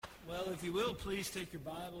Well, if you will, please take your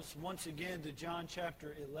Bibles once again to John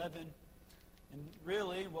chapter 11. And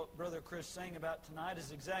really, what Brother Chris sang about tonight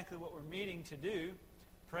is exactly what we're meeting to do.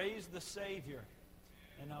 Praise the Savior.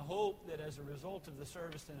 And I hope that as a result of the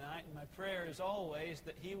service tonight, and my prayer is always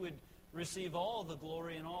that He would receive all the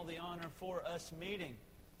glory and all the honor for us meeting.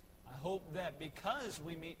 I hope that because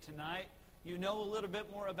we meet tonight, you know a little bit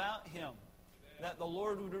more about Him. That the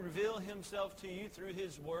Lord would reveal Himself to you through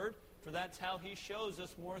His Word, for that's how He shows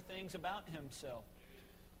us more things about Himself.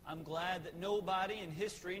 I'm glad that nobody in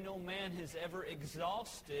history, no man has ever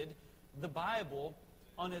exhausted the Bible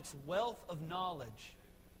on its wealth of knowledge.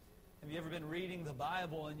 Have you ever been reading the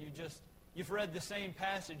Bible and you've read the same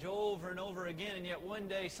passage over and over again, and yet one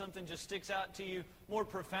day something just sticks out to you more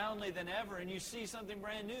profoundly than ever, and you see something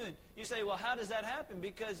brand new, and you say, well, how does that happen?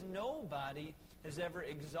 Because nobody has ever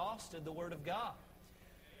exhausted the Word of God.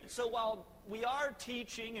 And so while we are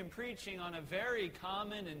teaching and preaching on a very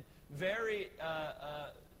common and very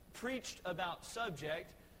preached about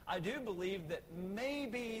subject, I do believe that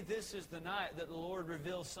maybe this is the night that the Lord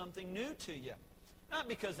reveals something new to you. Not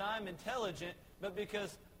because I'm intelligent, but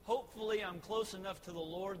because hopefully I'm close enough to the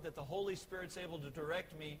Lord that the Holy Spirit's able to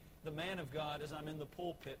direct me, the man of God, as I'm in the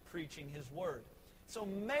pulpit preaching His Word. So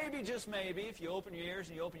maybe, just maybe, if you open your ears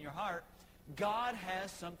and you open your heart, God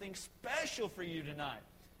has something special for you tonight.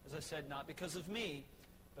 As I said, not because of me,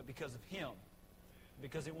 but because of Him.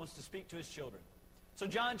 Because He wants to speak to His children. So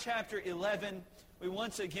John chapter 11, we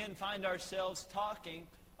once again find ourselves talking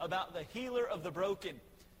about the healer of the broken.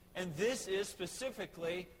 And this is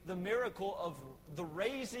specifically the miracle of the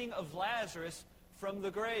raising of Lazarus from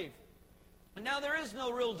the grave. And now there is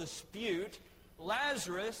no real dispute.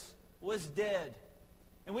 Lazarus was dead.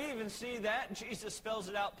 And we even see that. Jesus spells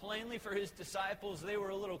it out plainly for His disciples. They were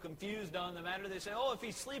a little confused on the matter. They say, oh, if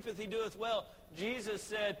he sleepeth, he doeth well. Jesus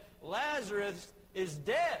said, Lazarus is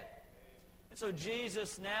dead. And so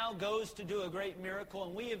Jesus now goes to do a great miracle.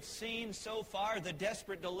 And we have seen so far the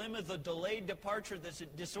desperate dilemma, the delayed departure, the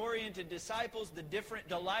disoriented disciples, the different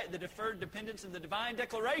delight, the deferred dependence, and the divine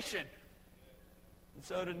declaration. And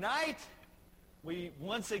so tonight, we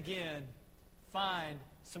once again find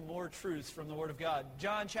some more truths from the Word of God.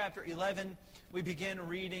 John chapter 11, we begin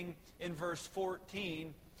reading in verse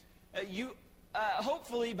 14.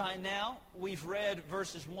 Hopefully by now, we've read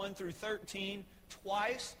verses 1 through 13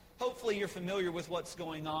 twice. Hopefully you're familiar with what's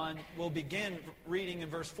going on. We'll begin reading in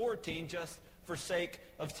verse 14 just for sake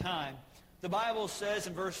of time. The Bible says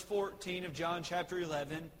in verse 14 of John chapter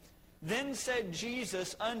 11, Then said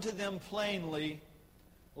Jesus unto them plainly,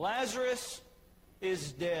 Lazarus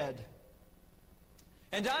is dead.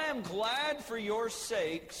 And I am glad for your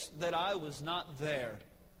sakes that I was not there,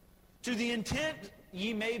 to the intent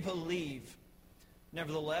ye may believe.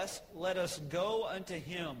 Nevertheless, let us go unto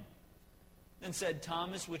him. Then said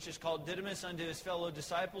Thomas, which is called Didymus, unto his fellow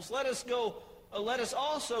disciples, Let us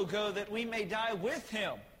also go, that we may die with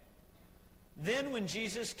him. Then when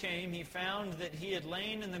Jesus came, he found that he had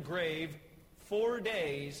lain in the grave 4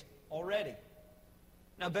 days already.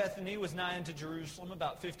 Now Bethany was nigh unto Jerusalem,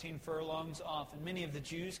 about 15 furlongs off, and many of the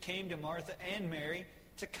Jews came to Martha and Mary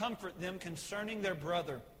to comfort them concerning their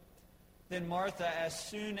brother. Then Martha, as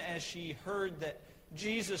soon as she heard that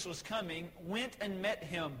Jesus was coming, went and met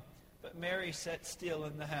him, but Mary sat still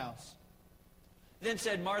in the house. Then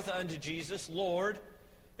said Martha unto Jesus, Lord,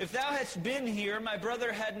 if thou hadst been here, my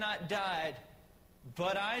brother had not died.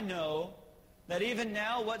 But I know that even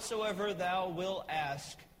now whatsoever thou wilt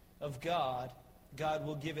ask of God, God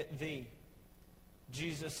will give it thee.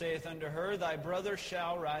 Jesus saith unto her, Thy brother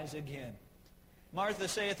shall rise again. Martha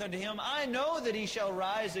saith unto him, I know that he shall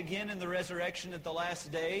rise again in the resurrection at the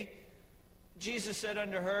last day. Jesus said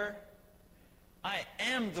unto her, I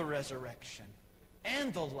am the resurrection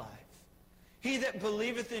and the life. He that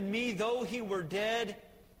believeth in me, though he were dead,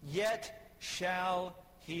 yet shall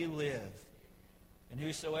he live. And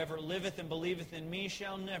whosoever liveth and believeth in me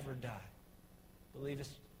shall never die.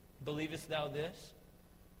 Believest thou this?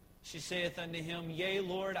 She saith unto him, Yea,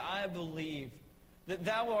 Lord, I believe that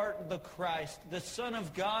thou art the Christ, the Son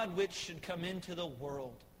of God, which should come into the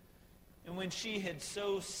world. And when she had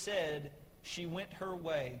so said, she went her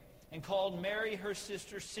way, and called Mary her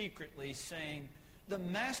sister secretly, saying, The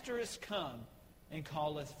Master is come, and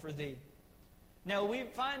calleth for thee. Now we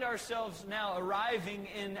find ourselves now arriving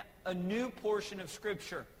in a new portion of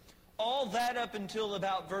Scripture. All that up until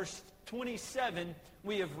about verse 27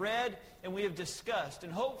 we have read and we have discussed.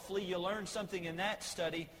 And hopefully you learned something in that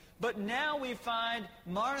study. But now we find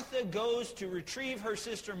Martha goes to retrieve her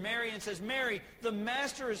sister Mary and says, Mary, the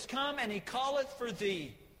Master is come, and he calleth for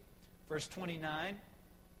thee. Verse 29,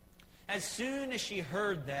 As soon as she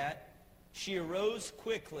heard that, she arose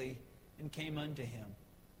quickly and came unto him.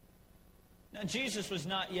 Now Jesus was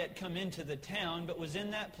not yet come into the town, but was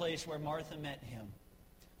in that place where Martha met him.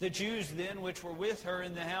 The Jews then, which were with her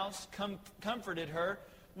in the house, comforted her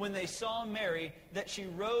when they saw Mary, that she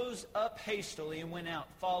rose up hastily and went out,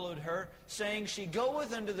 followed her, saying, She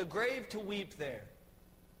goeth unto the grave to weep there.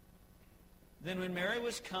 Then when Mary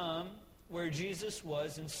was come where Jesus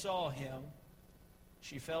was and saw him,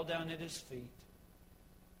 she fell down at his feet,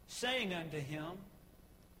 saying unto him,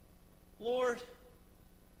 Lord,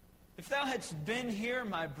 if thou hadst been here,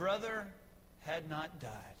 my brother had not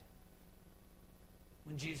died.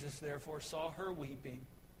 When Jesus therefore saw her weeping,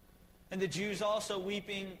 and the Jews also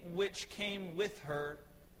weeping which came with her,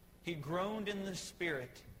 he groaned in the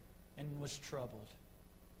spirit and was troubled.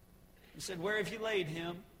 He said, Where have you laid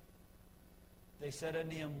him? They said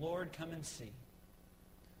unto him, Lord, come and see.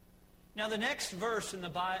 Now the next verse in the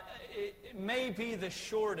Bible, it may be the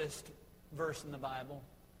shortest verse in the Bible,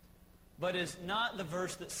 but is not the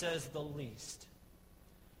verse that says the least.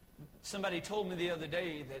 Somebody told me the other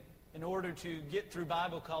day that in order to get through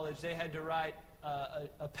Bible college, they had to write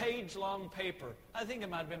a page-long paper. I think it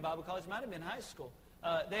might have been Bible college, it might have been high school.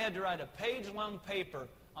 They had to write a page-long paper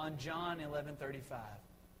on John 11:35.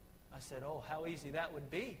 I said, oh, how easy that would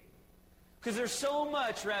be. Because there's so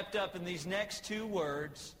much wrapped up in these next two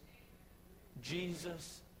words.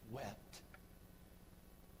 Jesus wept.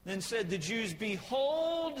 Then said the Jews,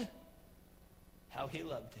 Behold how he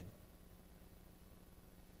loved him.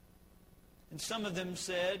 And some of them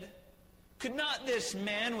said, Could not this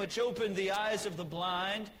man which opened the eyes of the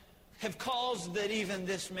blind have caused that even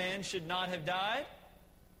this man should not have died?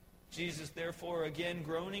 Jesus therefore, again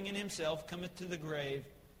groaning in himself, cometh to the grave.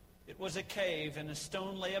 It was a cave, and a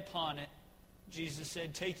stone lay upon it. Jesus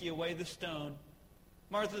said, Take ye away the stone.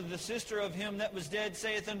 Martha, the sister of him that was dead,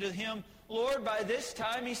 saith unto him, Lord, by this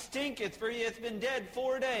time he stinketh, for he hath been dead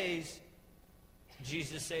 4 days.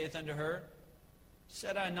 Jesus saith unto her,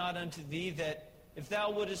 Said I not unto thee that if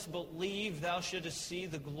thou wouldest believe, thou shouldest see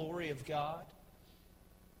the glory of God?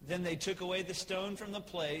 Then they took away the stone from the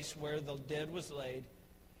place where the dead was laid.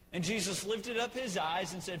 And Jesus lifted up his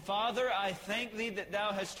eyes and said, Father, I thank thee that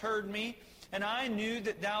thou hast heard me, and I knew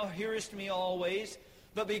that thou hearest me always.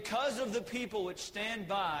 But because of the people which stand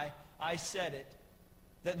by, I said it,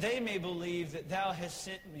 that they may believe that thou hast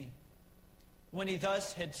sent me. When he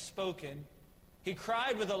thus had spoken, he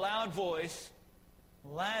cried with a loud voice,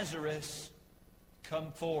 Lazarus,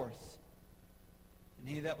 come forth.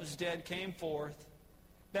 And he that was dead came forth,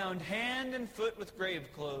 bound hand and foot with grave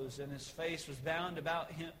clothes, and his face was bound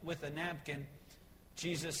about him with a napkin.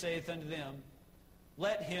 Jesus saith unto them,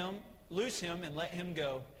 Loose him, and let him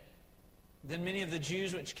go. Then many of the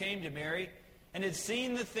Jews which came to Mary, and had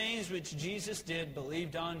seen the things which Jesus did,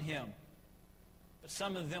 believed on him. But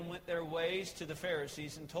some of them went their ways to the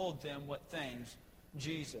Pharisees, and told them what things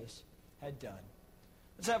Jesus had done.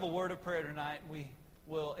 Let's have a word of prayer tonight. We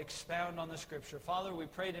will expound on the Scripture. Father, we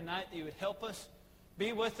pray tonight that you would help us.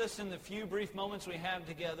 Be with us in the few brief moments we have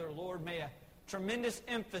together. Lord, may a tremendous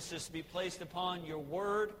emphasis be placed upon your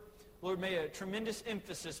word. Lord, may a tremendous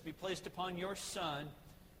emphasis be placed upon your Son.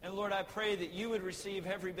 And Lord, I pray that you would receive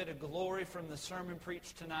every bit of glory from the sermon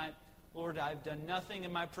preached tonight. Lord, I've done nothing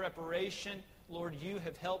in my preparation. Lord, you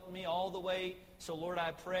have helped me all the way. So Lord,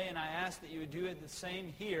 I pray and I ask that you would do it the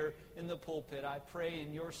same here in the pulpit. I pray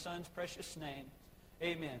in your Son's precious name.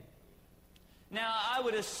 Amen. Now, I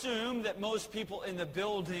would assume that most people in the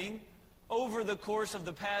building over the course of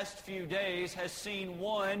the past few days has seen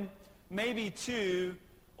one, maybe two,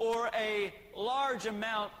 or a large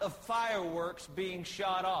amount of fireworks being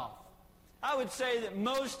shot off. I would say that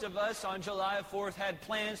most of us on July 4th had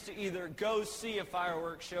plans to either go see a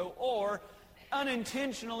fireworks show or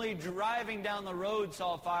unintentionally driving down the road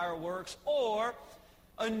saw fireworks, or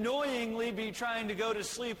annoyingly be trying to go to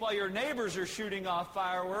sleep while your neighbors are shooting off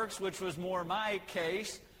fireworks, which was more my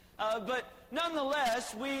case. But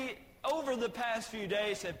nonetheless, we, over the past few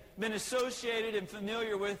days, have been associated and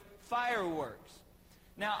familiar with fireworks.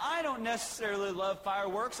 Now, I don't necessarily love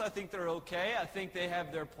fireworks. I think they're okay. I think they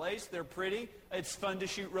have their place. They're pretty. It's fun to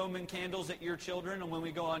shoot Roman candles at your children and when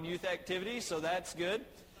we go on youth activities, so that's good.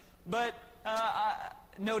 But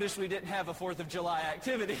notice we didn't have a 4th of July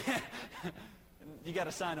activity. You got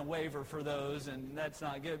to sign a waiver for those, and that's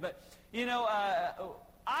not good. But, you know,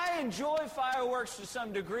 I enjoy fireworks to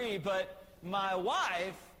some degree, but my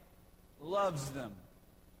wife loves them.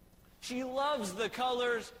 She loves the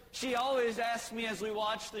colors. She always asks me as we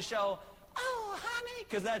watch the show, oh, honey,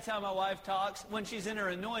 because that's how my wife talks. When she's in her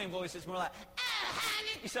annoying voice, it's more like, oh,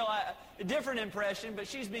 honey. So a different impression, but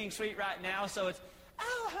she's being sweet right now, so it's,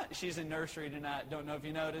 oh, honey. She's in nursery tonight. Don't know if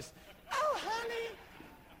you noticed. "Oh, honey,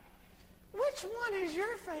 which one is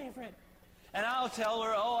your favorite?" And I'll tell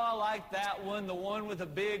her, "Oh, I like that one, the one with a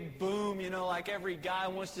big boom, like every guy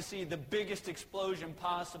wants to see the biggest explosion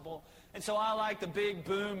possible. And so I like the big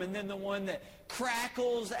boom, and then the one that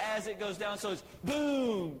crackles as it goes down, so it's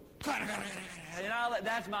boom, and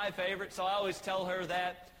that's my favorite, so I always tell her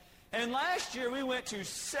that. And last year we went to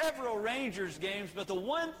several Rangers games, but the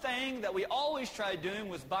one thing that we always tried doing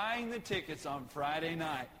was buying the tickets on Friday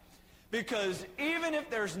night. Because even if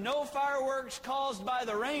there's no fireworks caused by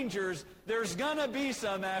the Rangers, there's going to be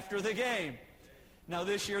some after the game. Now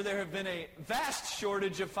this year there have been a vast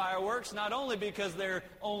shortage of fireworks, not only because they're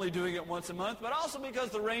only doing it once a month, but also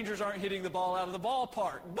because the Rangers aren't hitting the ball out of the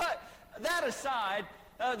ballpark. But that aside,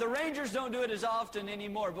 the Rangers don't do it as often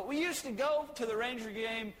anymore. But we used to go to the Ranger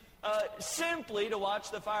game simply to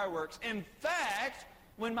watch the fireworks. In fact,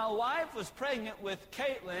 when my wife was pregnant with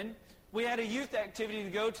Caitlin, we had a youth activity to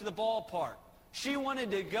go to the ballpark. She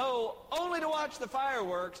wanted to go only to watch the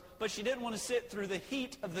fireworks, but she didn't want to sit through the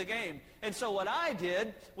heat of the game. And so what I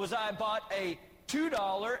did was I bought a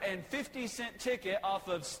 $2.50 ticket off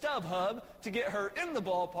of StubHub to get her in the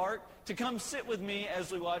ballpark to come sit with me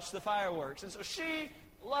as we watch the fireworks. And so she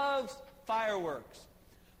loves fireworks.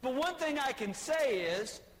 But one thing I can say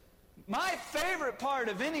is, my favorite part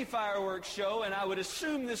of any fireworks show, and I would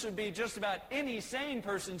assume this would be just about any sane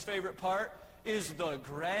person's favorite part, is the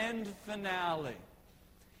grand finale.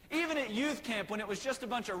 Even at youth camp, when it was just a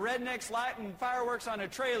bunch of rednecks lighting fireworks on a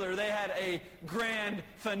trailer, they had a grand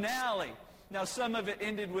finale. Now, some of it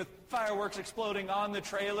ended with fireworks exploding on the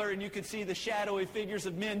trailer, and you could see the shadowy figures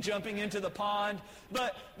of men jumping into the pond.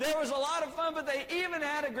 But there was a lot of fun, but they even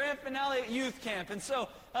had a grand finale at youth camp. And so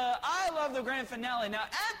I love the grand finale. Now,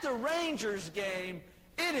 at the Rangers game,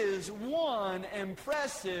 it is one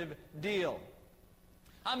impressive deal.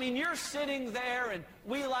 I mean, you're sitting there, and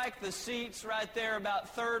we like the seats right there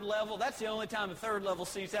about third level. That's the only time a third level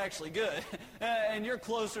seat's actually good. And you're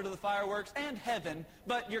closer to the fireworks and heaven,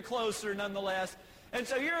 but you're closer nonetheless. And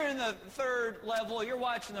so you're in the third level. You're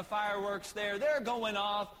watching the fireworks there. They're going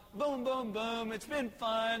off. Boom, boom, boom. It's been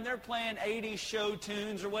fun. They're playing 80s show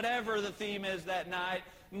tunes or whatever the theme is that night.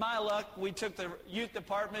 My luck, we took the youth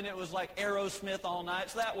department. It was like Aerosmith all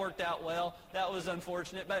night, so that worked out well. That was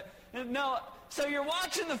unfortunate. But no, so you're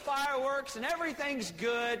watching the fireworks, and everything's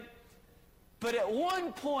good. But at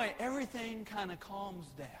one point, everything kind of calms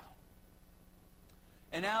down.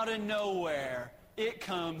 And out of nowhere, it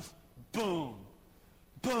comes boom,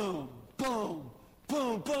 boom, boom,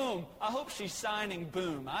 boom, boom. I hope she's signing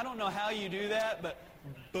boom. I don't know how you do that, but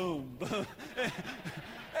boom, boom.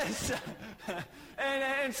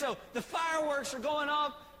 And so the fireworks are going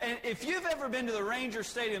off, and if you've ever been to the Ranger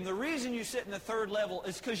Stadium, the reason you sit in the third level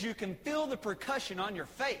is because you can feel the percussion on your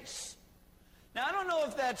face. Now, I don't know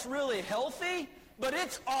if that's really healthy, but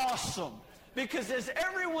it's awesome, because as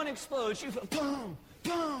everyone explodes, you feel boom,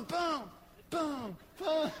 boom, boom, boom,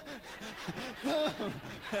 boom, boom.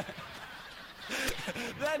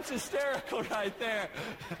 That's hysterical right there.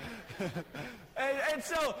 And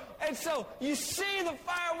so you see the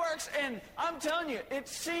fireworks, and I'm telling you, it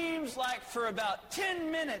seems like for about 10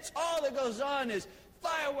 minutes, all that goes on is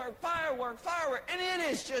firework, firework, firework, and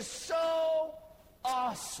it is just so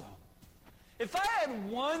awesome. If I had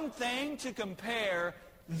one thing to compare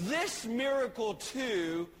this miracle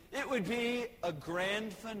to, it would be a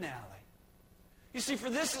grand finale. You see, for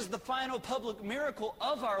this is the final public miracle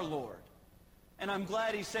of our Lord. And I'm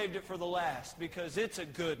glad he saved it for the last, because it's a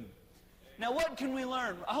good one. Now, what can we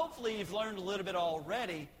learn? Hopefully you've learned a little bit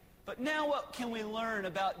already, but now what can we learn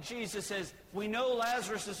about Jesus as we know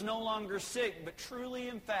Lazarus is no longer sick, but truly,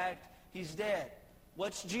 in fact, he's dead?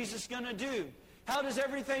 What's Jesus going to do? How does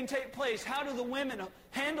everything take place? How do the women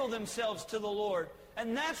handle themselves to the Lord?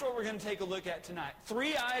 And that's what we're going to take a look at tonight.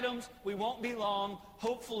 3 items. We won't be long.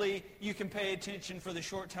 Hopefully you can pay attention for the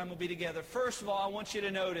short time we'll be together. First of all, I want you to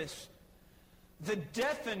notice the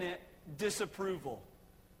definite disapproval.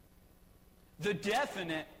 The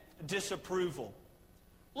definite disapproval.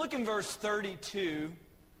 Look in verse 32.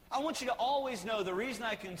 I want you to always know the reason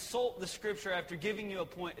I consult the Scripture after giving you a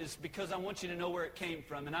point is because I want you to know where it came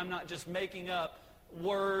from. And I'm not just making up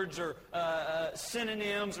words or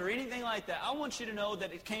synonyms or anything like that. I want you to know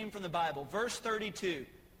that it came from the Bible. Verse 32.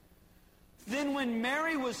 Then when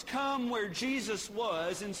Mary was come where Jesus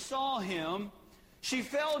was and saw him, she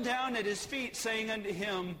fell down at his feet, saying unto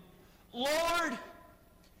him, Lord,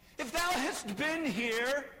 if thou hadst been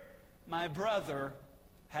here, my brother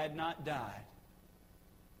had not died.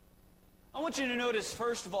 I want you to notice,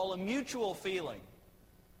 first of all, a mutual feeling.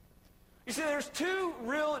 You see, there's 2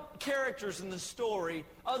 real characters in the story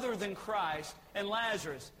other than Christ and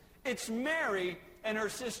Lazarus. It's Mary and her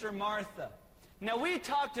sister Martha. Now, we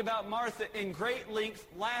talked about Martha in great length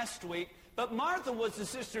last week, but Martha was the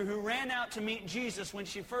sister who ran out to meet Jesus when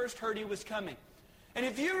she first heard he was coming. And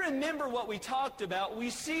if you remember what we talked about, we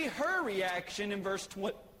see her reaction in verse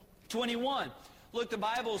 21. Look, the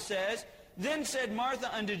Bible says, "Then said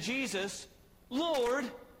Martha unto Jesus, Lord,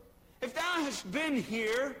 if thou hadst been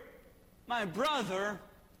here, my brother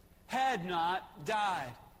had not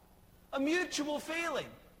died." A mutual feeling.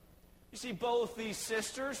 You see, both these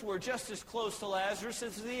sisters were just as close to Lazarus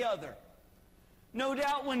as the other. No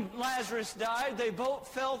doubt when Lazarus died, they both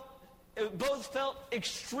felt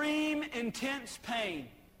extreme, intense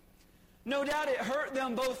pain. No doubt it hurt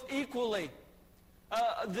them both equally.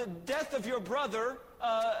 The death of your brother,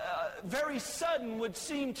 very sudden, would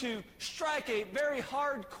seem to strike a very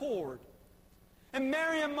hard chord. And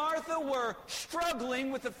Mary and Martha were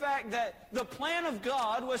struggling with the fact that the plan of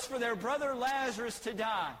God was for their brother Lazarus to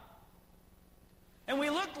die. And we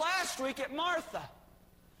looked last week at Martha.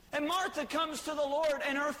 And Martha comes to the Lord,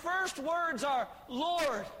 and her first words are,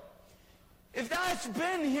 "Lord, if thou hadst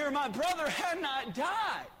been here, my brother had not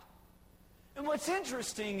died." And what's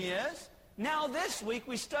interesting is, now this week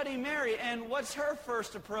we study Mary, and what's her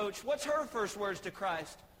first approach? What's her first words to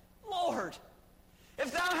Christ? "Lord,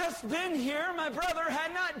 if thou hadst been here, my brother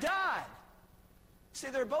had not died." See,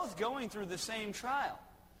 they're both going through the same trial.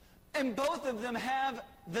 And both of them have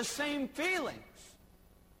the same feelings.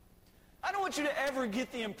 I don't want you to ever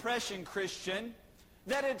get the impression, Christian,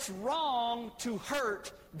 that it's wrong to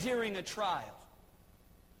hurt during a trial.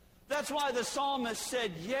 That's why the psalmist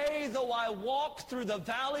said, "Yea, though I walk through the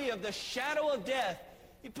valley of the shadow of death."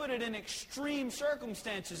 He put it in extreme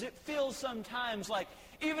circumstances. It feels sometimes like,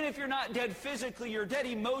 even if you're not dead physically, you're dead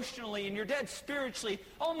emotionally, and you're dead spiritually,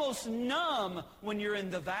 almost numb when you're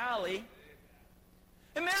in the valley.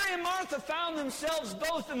 And Mary and Martha found themselves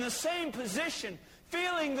both in the same position,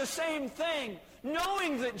 feeling the same thing,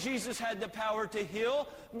 knowing that Jesus had the power to heal,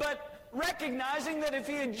 but recognizing that if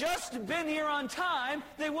he had just been here on time,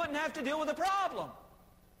 they wouldn't have to deal with the problem.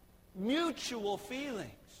 Mutual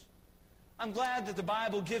feelings. I'm glad that the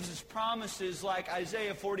Bible gives us promises like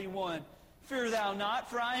Isaiah 41. "Fear thou not,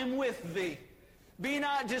 for I am with thee. Be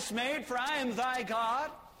not dismayed, for I am thy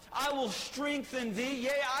God. I will strengthen thee,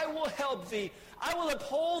 yea, I will help thee. I will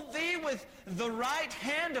uphold thee with the right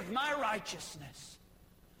hand of my righteousness."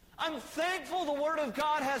 I'm thankful the Word of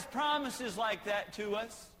God has promises like that to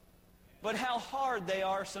us, but how hard they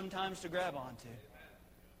are sometimes to grab onto.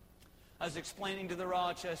 I was explaining to the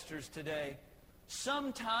Rochesters today,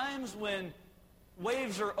 sometimes when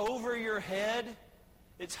waves are over your head,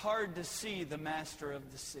 it's hard to see the master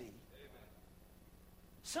of the sea.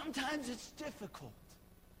 Sometimes it's difficult.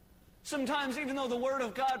 Sometimes, even though the Word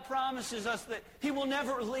of God promises us that he will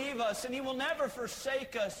never leave us and he will never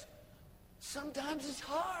forsake us, sometimes it's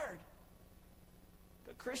hard.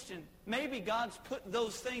 But Christian, maybe God's put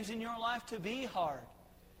those things in your life to be hard.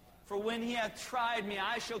 "For when he hath tried me,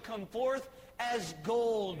 I shall come forth as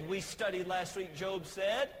gold," we studied last week, Job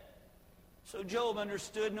said. So Job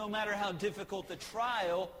understood no matter how difficult the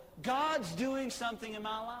trial, God's doing something in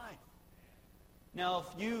my life. Now,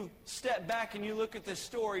 if you step back and you look at this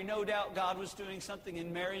story, no doubt God was doing something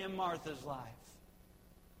in Mary and Martha's life.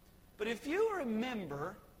 But if you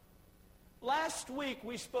remember, last week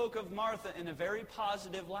we spoke of Martha in a very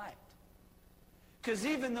positive light. Because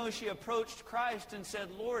even though she approached Christ and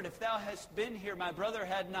said, "Lord, if thou hadst been here, my brother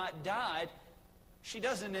had not died," she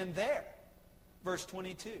doesn't end there. Verse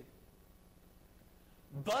 22.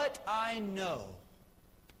 "But I know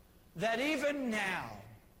that even now,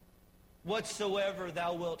 whatsoever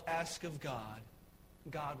thou wilt ask of God,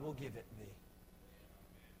 God will give it thee."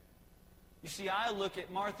 You see, I look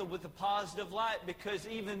at Martha with a positive light because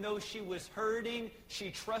even though she was hurting,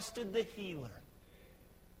 she trusted the healer.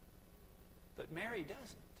 But Mary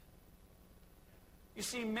doesn't. You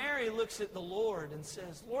see, Mary looks at the Lord and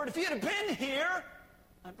says, "Lord, if you had been here,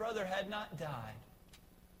 my brother had not died."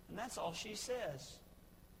 And that's all she says.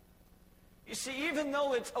 You see, even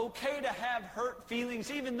though it's okay to have hurt feelings,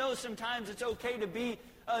 even though sometimes it's okay to be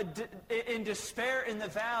in despair in the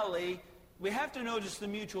valley, we have to notice the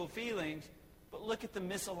mutual feelings, but look at the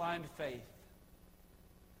misaligned faith.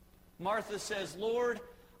 Martha says, "Lord,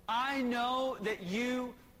 I know that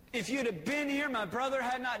if you'd have been here, my brother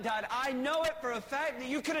had not died. I know it for a fact that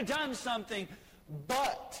you could have done something,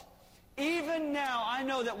 but even now I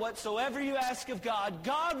know that whatsoever you ask of God,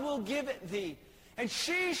 God will give it thee." And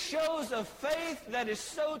she shows a faith that is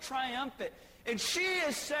so triumphant. And she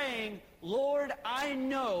is saying, "Lord, I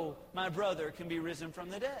know my brother can be risen from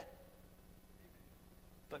the dead."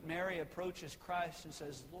 But Mary approaches Christ and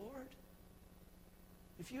says, "Lord,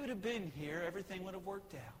 if you would have been here, everything would have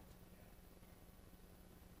worked out.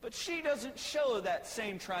 But she doesn't show that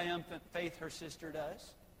same triumphant faith her sister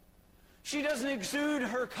does. She doesn't exude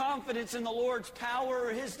her confidence in the Lord's power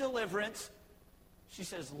or His deliverance. She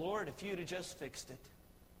says, Lord, if you'd have just fixed it.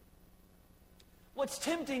 What's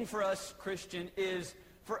tempting for us, Christian, is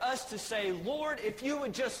for us to say, Lord, if you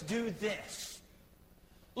would just do this.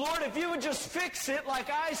 Lord, if you would just fix it like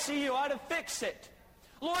I see you ought to fix it.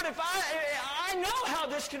 Lord, if I know how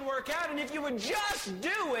this can work out, and if you would just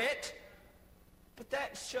do it. But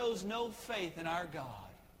that shows no faith in our God.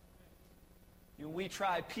 You know, we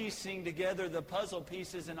try piecing together the puzzle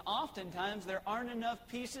pieces, and oftentimes there aren't enough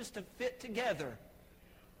pieces to fit together.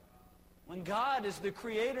 When God is the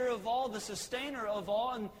creator of all, the sustainer of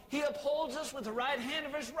all, and He upholds us with the right hand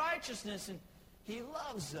of His righteousness, and He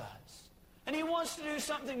loves us. And He wants to do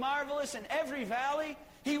something marvelous in every valley.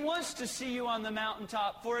 He wants to see you on the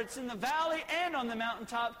mountaintop, for it's in the valley and on the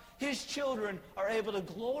mountaintop His children are able to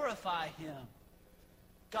glorify Him.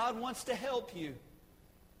 God wants to help you.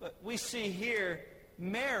 But we see here,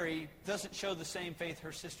 Mary doesn't show the same faith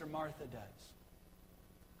her sister Martha does.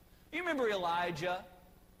 You remember Elijah?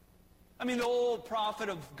 I mean, the old prophet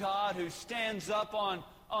of God who stands up on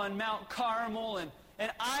Mount Carmel,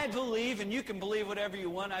 and I believe, and you can believe whatever you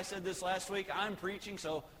want. I said this last week, I'm preaching,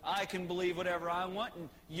 so I can believe whatever I want, and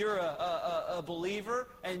you're a believer,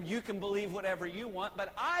 and you can believe whatever you want.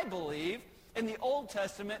 But I believe in the Old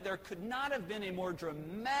Testament there could not have been a more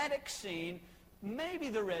dramatic scene, maybe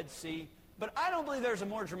the Red Sea, but I don't believe there's a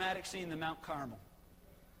more dramatic scene than Mount Carmel.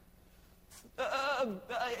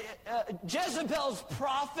 Jezebel's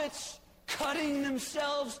prophets cutting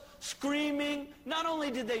themselves, screaming. Not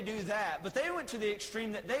only did they do that, but they went to the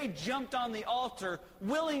extreme that they jumped on the altar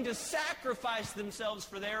willing to sacrifice themselves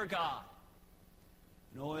for their God.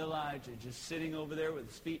 And Elijah just sitting over there with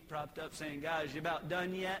his feet propped up saying, guys, you about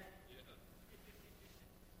done yet?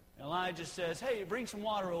 And Elijah says, hey, bring some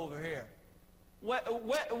water over here. Wet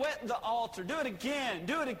the altar. Do it again.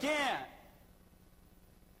 Do it again.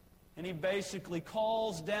 And he basically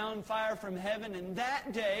calls down fire from heaven. And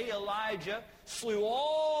that day, Elijah slew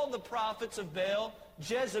all the prophets of Baal,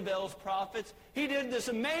 Jezebel's prophets. He did this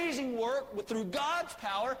amazing work through God's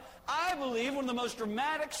power. I believe one of the most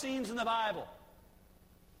dramatic scenes in the Bible.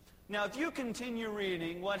 Now, if you continue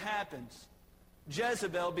reading, what happens?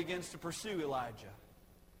 Jezebel begins to pursue Elijah.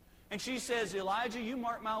 And she says, Elijah, you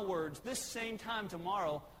mark my words. This same time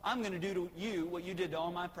tomorrow, I'm going to do to you what you did to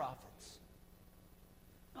all my prophets.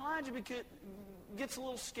 Elijah gets a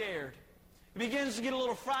little scared. He begins to get a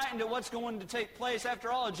little frightened at what's going to take place. After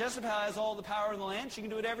all, Jezebel has all the power in the land. She can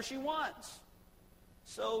do whatever she wants.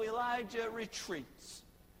 So Elijah retreats.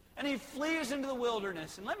 And he flees into the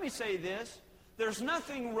wilderness. And let me say this. There's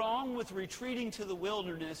nothing wrong with retreating to the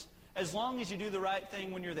wilderness as long as you do the right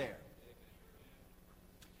thing when you're there.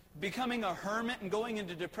 Becoming a hermit and going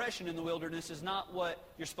into depression in the wilderness is not what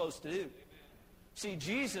you're supposed to do. See,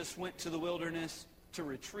 Jesus went to the wilderness to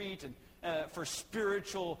retreat and for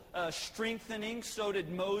spiritual strengthening. So did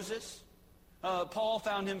Moses. Paul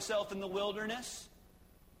found himself in the wilderness.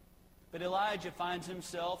 But Elijah finds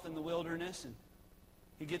himself in the wilderness and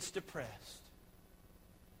he gets depressed.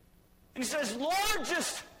 And he says, Lord,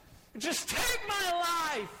 just take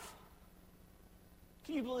my life.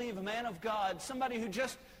 Can you believe a man of God, somebody who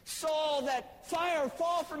just saw that fire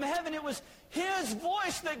fall from heaven? It was his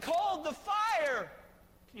voice that called the fire.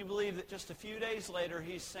 Can you believe that just a few days later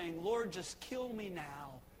he's saying, Lord, just kill me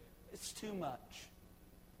now. It's too much.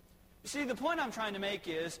 You see, the point I'm trying to make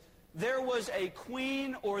is there was a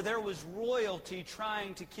queen or there was royalty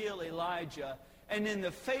trying to kill Elijah, and in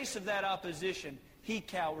the face of that opposition, he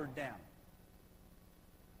cowered down.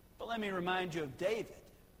 But let me remind you of David.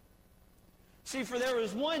 See, for there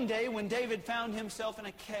was one day when David found himself in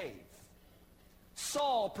a cave.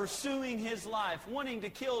 Saul pursuing his life, wanting to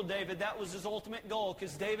kill David. That was his ultimate goal,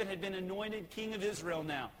 because David had been anointed king of Israel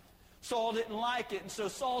now. Saul didn't like it, and so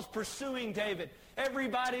Saul's pursuing David.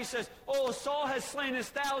 Everybody says, oh, Saul has slain his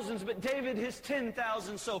thousands, but David his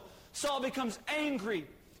 10,000. So Saul becomes angry.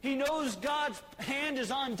 He knows God's hand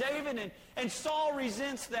is on David, and Saul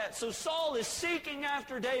resents that. So Saul is seeking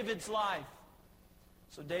after David's life.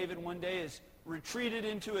 So David one day is retreated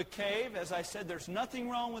into a cave. As I said, there's nothing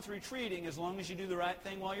wrong with retreating as long as you do the right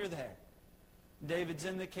thing while you're there. David's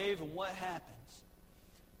in the cave, and what happens?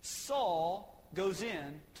 Saul goes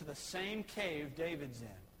in to the same cave David's in.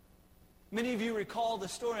 Many of you recall the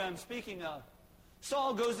story I'm speaking of.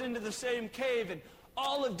 Saul goes into the same cave, and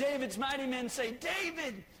all of David's mighty men say,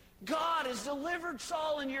 David, God has delivered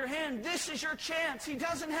Saul in your hand. This is your chance. He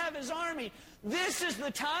doesn't have his army. This is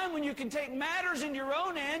the time when you can take matters in your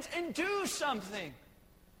own hands and do something.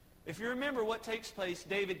 If you remember what takes place,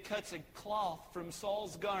 David cuts a cloth from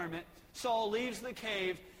Saul's garment. Saul leaves the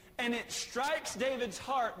cave, and it strikes David's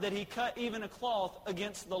heart that he cut even a cloth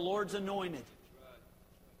against the Lord's anointed.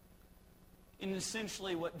 And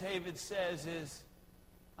essentially what David says is,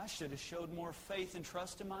 I should have showed more faith and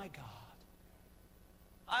trust in my God.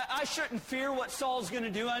 I shouldn't fear what Saul's going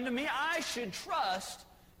to do unto me. I should trust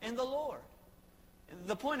in the Lord.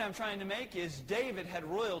 The point I'm trying to make is David had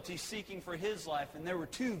royalty seeking for his life, and there were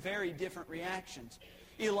two very different reactions.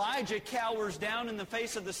 Elijah cowers down in the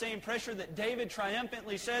face of the same pressure that David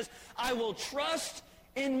triumphantly says, I will trust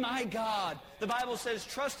in my God. The Bible says,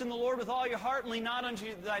 trust in the Lord with all your heart and lean not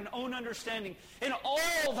unto thine own understanding. In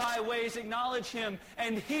all thy ways acknowledge him,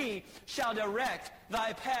 and he shall direct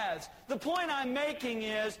thy paths. The point I'm making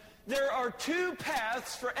is, there are two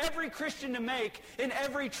paths for every Christian to make in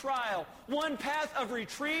every trial. One path of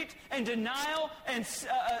retreat and denial and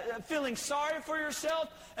feeling sorry for yourself.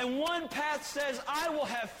 And one path says, I will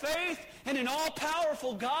have faith in an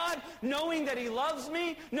all-powerful God, knowing that he loves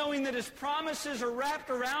me, knowing that his promises are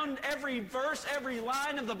wrapped around every verse, every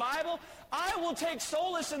line of the Bible. I will take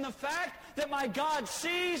solace in the fact that my God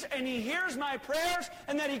sees and he hears my prayers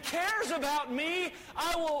and that he cares about me.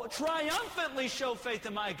 I will triumphantly show faith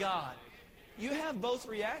in my God. You have both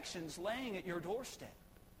reactions laying at your doorstep.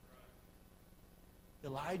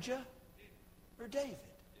 Elijah or David?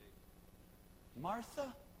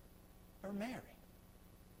 Martha or Mary?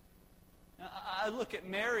 Now, I look at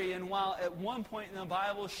Mary, and while at one point in the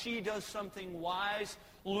Bible she does something wise,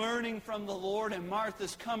 learning from the Lord, and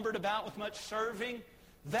Martha's cumbered about with much serving,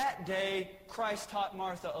 that day Christ taught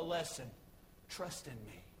Martha a lesson. Trust in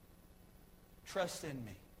me. Trust in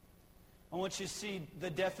me. I want you to see the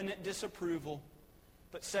definite disapproval.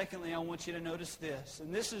 But secondly, I want you to notice this.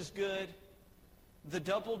 And this is good. The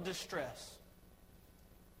doubled distress.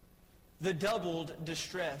 The doubled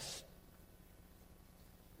distress.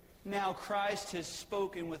 Now Christ has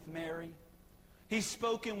spoken with Mary. He's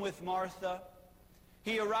spoken with Martha.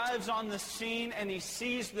 He arrives on the scene and he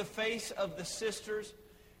sees the face of the sisters.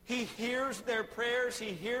 He hears their prayers. He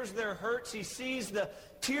hears their hurts. He sees the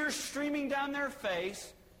tears streaming down their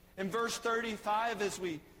face. In verse 35, as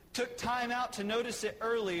we took time out to notice it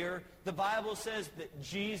earlier, the Bible says that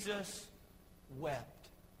Jesus wept.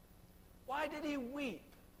 Why did he weep?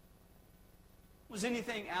 Was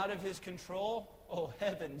anything out of his control? Oh,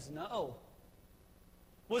 heavens, no.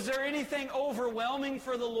 Was there anything overwhelming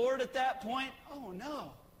for the Lord at that point? Oh,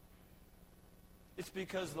 no. It's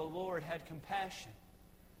because the Lord had compassion.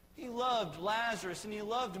 He loved Lazarus, and he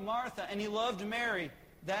loved Martha, and he loved Mary.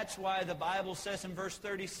 That's why the Bible says in verse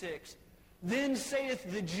 36, Then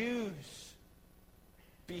saith the Jews,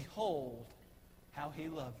 Behold how he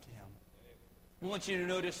loved him. I want you to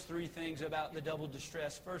notice three things about the double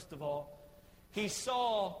distress. First of all, he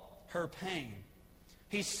saw her pain.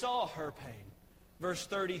 He saw her pain. Verse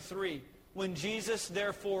 33, When Jesus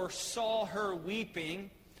therefore saw her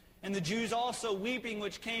weeping, and the Jews also weeping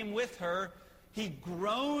which came with her, he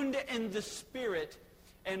groaned in the spirit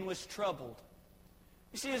and was troubled.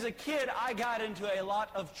 You see, as a kid, I got into a lot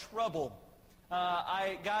of trouble.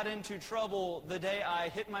 I got into trouble the day I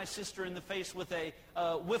hit my sister in the face with a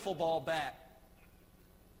wiffle ball bat.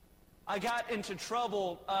 I got into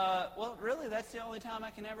trouble, well, really, that's the only time I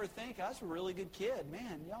can ever think. I was a really good kid.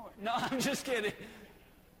 Man, no, I'm just kidding.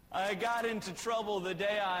 I got into trouble the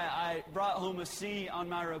day I brought home a C on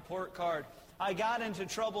my report card. I got into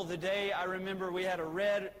trouble the day I remember we had a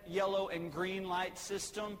red, yellow, and green light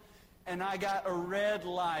system, and I got a red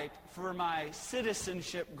light for my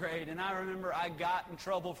citizenship grade, and I remember I got in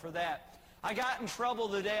trouble for that. I got in trouble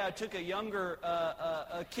the day I took a younger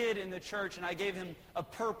a kid in the church and I gave him a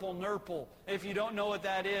purple nurple. If you don't know what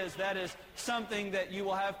that is something that you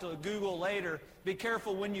will have to Google later. Be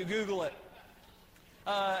careful when you Google it.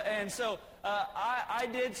 And so I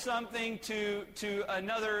did something to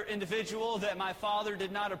another individual that my father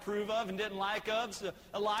did not approve of and didn't like.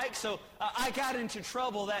 So I got into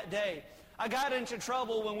trouble that day. I got into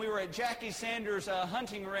trouble when we were at Jackie Sanders'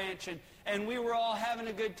 hunting ranch, and we were all having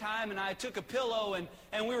a good time, and I took a pillow,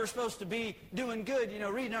 and we were supposed to be doing good,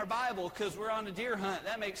 reading our Bible because we're on a deer hunt.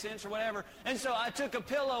 That makes sense or whatever. And so I took a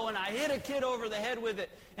pillow, and I hit a kid over the head with it,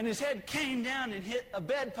 and his head came down and hit a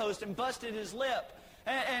bedpost and busted his lip.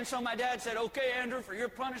 And so my dad said, okay, Andrew, for your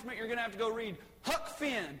punishment, you're going to have to go read Huck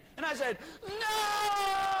Finn. And I said,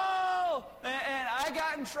 no! And I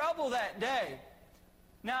got in trouble that day.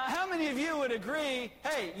 Now, how many of you would agree,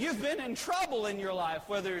 hey, you've been in trouble in your life,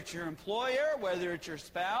 whether it's your employer, whether it's your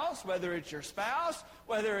spouse, whether it's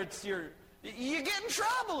you get in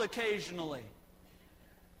trouble occasionally.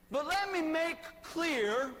 But let me make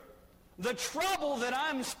clear The trouble that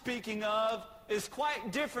I'm speaking of is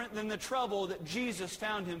quite different than the trouble that Jesus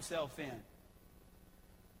found himself in.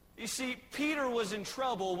 You see, Peter was in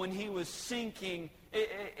trouble when he was sinking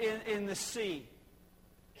in the sea.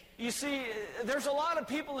 You see, there's a lot of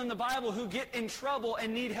people in the Bible who get in trouble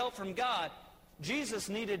and need help from God. Jesus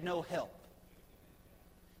needed no help.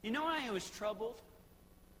 You know why he was troubled?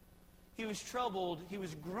 He was troubled. He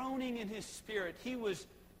was groaning in his spirit. He was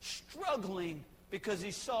struggling because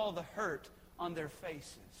he saw the hurt on their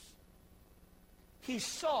faces. He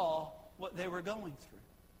saw what they were going through.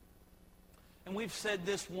 And we've said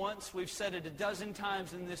this once. We've said it a dozen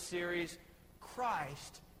times in this series.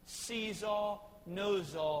 Christ sees all,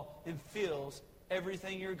 knows all, and feels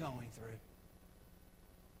everything you're going through.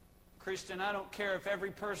 Christian, I don't care if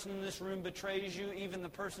every person in this room betrays you, even the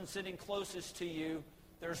person sitting closest to you.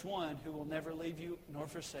 There's one who will never leave you nor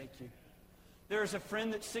forsake you. There is a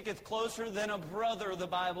friend that sticketh closer than a brother, the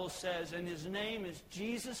Bible says, and his name is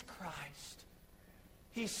Jesus Christ.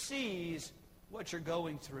 He sees what you're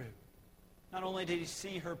going through. Not only did he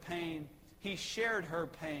see her pain, he shared her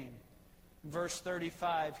pain. Verse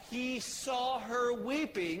 35, he saw her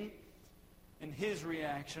weeping, and his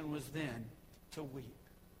reaction was then to weep.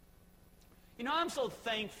 You know, I'm so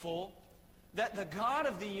thankful that the God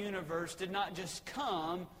of the universe did not just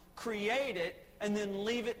come, create it, and then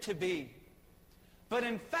leave it to be. But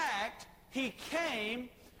in fact, he came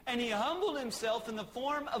and he humbled himself in the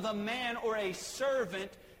form of a man or a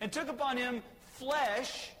servant and took upon him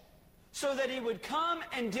flesh so that he would come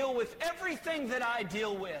and deal with everything that I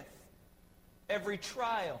deal with. Every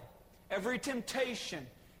trial, every temptation,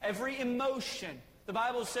 every emotion. The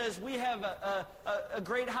Bible says we have a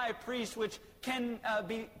great high priest which can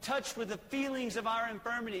be touched with the feelings of our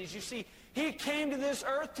infirmities. You see, he came to this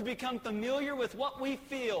earth to become familiar with what we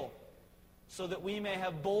feel so that we may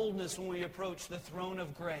have boldness when we approach the throne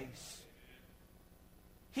of grace.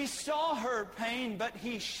 He saw her pain, but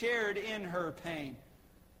he shared in her pain.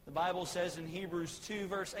 The Bible says in Hebrews 2,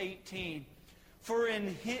 verse 18, for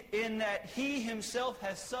in that he himself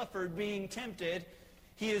has suffered being tempted,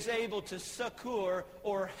 he is able to succor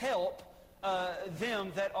or help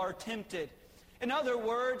them that are tempted. In other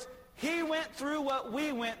words, he went through what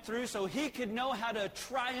we went through so he could know how to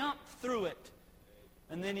triumph through it.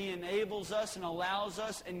 And then he enables us and allows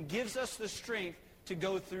us and gives us the strength to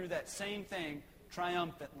go through that same thing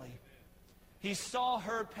triumphantly. He saw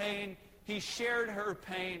her pain. He shared her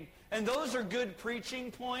pain. And those are good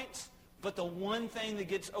preaching points. But the one thing that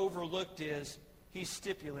gets overlooked is he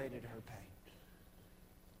stipulated her pain.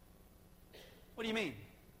 What do you mean?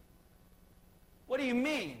 What do you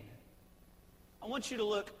mean? I want you to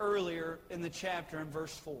look earlier in the chapter in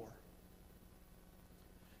verse 4.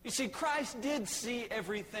 You see, Christ did see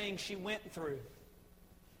everything she went through.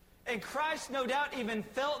 And Christ, no doubt, even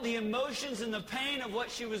felt the emotions and the pain of what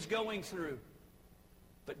she was going through.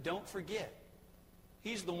 But don't forget,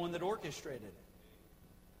 he's the one that orchestrated it.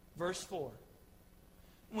 Verse 4.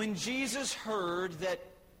 When Jesus heard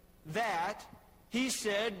that, he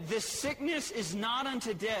said, this sickness is not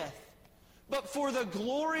unto death, but for the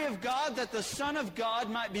glory of God, that the Son of God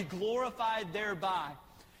might be glorified thereby.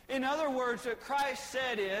 In other words, what Christ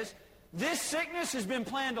said is, this sickness has been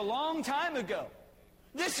planned a long time ago.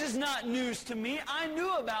 This is not news to me. I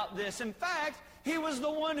knew about this. In fact, he was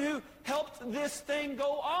the one who helped this thing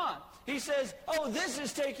go on. He says, oh, this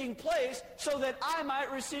is taking place so that I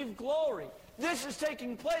might receive glory. This is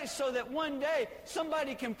taking place so that one day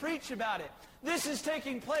somebody can preach about it. This is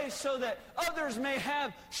taking place so that others may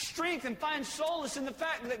have strength and find solace in the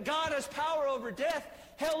fact that God has power over death,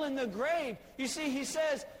 hell, and the grave. You see, he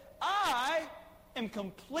says, I am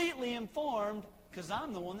completely informed because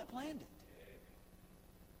I'm the one that planned it.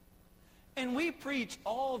 And we preach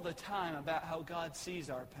all the time about how God sees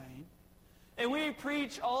our pain. And we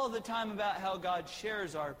preach all the time about how God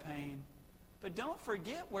shares our pain. But don't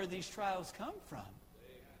forget where these trials come from.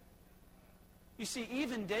 You see,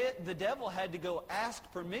 even the devil had to go ask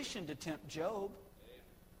permission to tempt Job.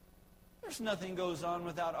 There's nothing goes on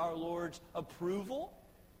without our Lord's approval.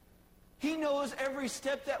 He knows every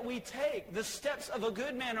step that we take. The steps of a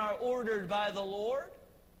good man are ordered by the Lord.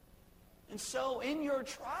 And so in your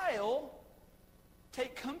trial,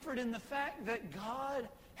 take comfort in the fact that God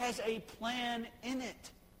has a plan in it.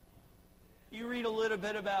 You read a little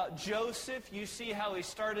bit about Joseph. You see how he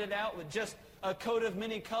started out with just a coat of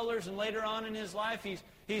many colors, and later on in his life,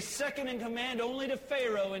 he's second in command only to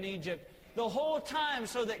Pharaoh in Egypt. The whole time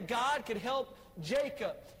so that God could help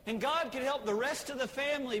Jacob, and God could help the rest of the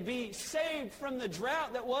family be saved from the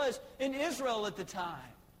drought that was in Israel at the time.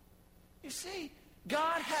 You see,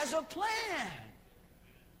 God has a plan.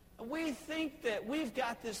 We think that we've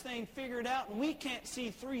got this thing figured out, and we can't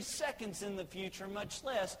see 3 seconds in the future, much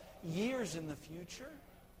less years in the future.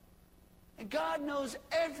 And God knows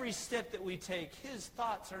every step that we take. His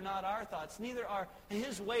thoughts are not our thoughts. Neither are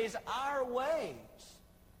His ways our ways.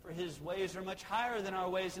 For His ways are much higher than our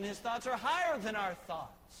ways, and His thoughts are higher than our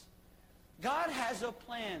thoughts. God has a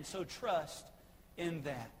plan, so trust in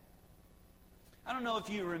that. I don't know if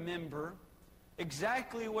you remember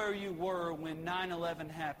exactly where you were when 9/11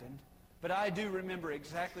 happened, but I do remember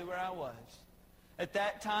exactly where I was. At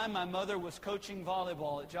that time, my mother was coaching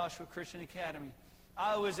volleyball at Joshua Christian Academy.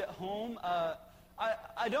 I was at home.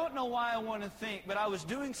 I don't know why I want to think, but I was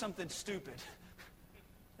doing something stupid.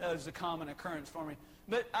 That was a common occurrence for me.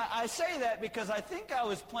 But I say that because I think I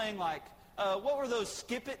was playing like, what were those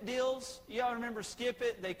skip-it deals? Y'all remember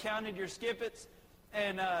skip-it? They counted your skip-its,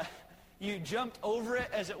 and you jumped over it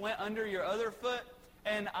as it went under your other foot.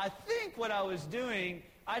 And I think what I was doing,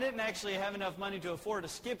 I didn't actually have enough money to afford a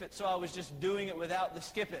skip-it, so I was just doing it without the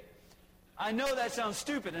skip-it. I know that sounds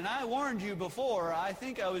stupid, and I warned you before. I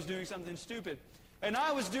think I was doing something stupid. And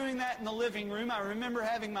I was doing that in the living room. I remember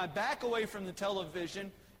having my back away from the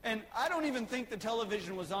television, and I don't even think the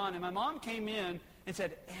television was on. And my mom came in and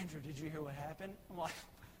said, "Andrew, did you hear what happened?" I'm like,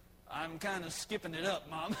 "I'm kind of skipping it up,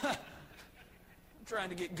 Mom." I'm trying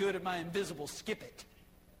to get good at my invisible skip-it.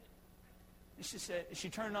 And she said, she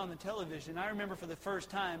turned on the television. I remember for the first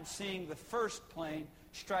time seeing the first plane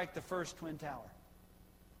strike the first Twin Tower.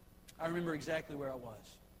 I remember exactly where I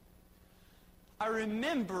was. I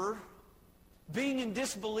remember being in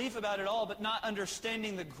disbelief about it all, but not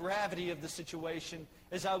understanding the gravity of the situation,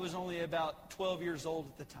 as I was only about 12 years old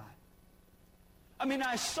at the time. I mean,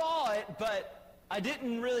 I saw it, but I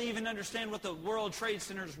didn't really even understand what the World Trade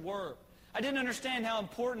Centers were. I didn't understand how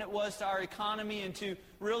important it was to our economy and to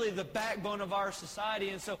really the backbone of our society.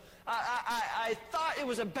 And so I thought it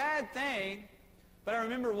was a bad thing. But I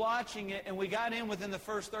remember watching it, and we got in within the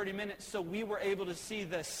first 30 minutes, so we were able to see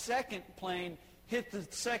the second plane hit the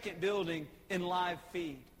second building in live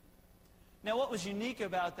feed. Now, what was unique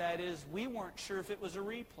about that is we weren't sure if it was a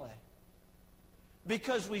replay.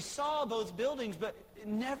 Because we saw both buildings, but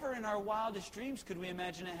never in our wildest dreams could we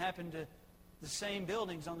imagine it happened to the same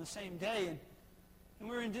buildings on the same day. And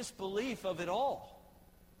we were in disbelief of it all.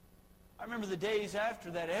 I remember the days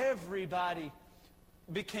after that, everybody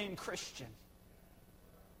became Christian.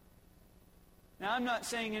 Now, I'm not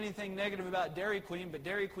saying anything negative about Dairy Queen, but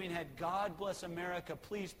Dairy Queen had "God Bless America,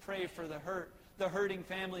 please pray for the hurting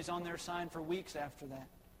families" on their sign for weeks after that.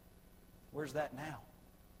 Where's that now?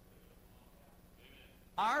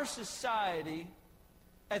 Our society,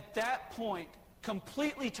 at that point,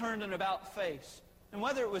 completely turned an about face. And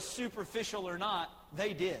whether it was superficial or not,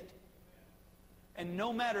 they did. And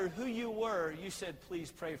no matter who you were, you said,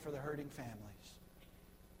 "Please pray for the hurting families."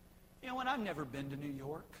 You know what? I've never been to New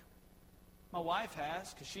York. My wife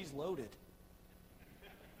has, because she's loaded.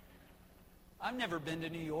 I've never been to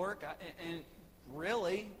New York, and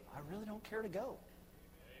really, I really don't care to go.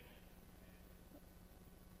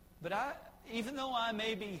 But even though I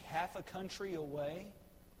may be half a country away,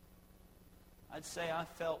 I'd say I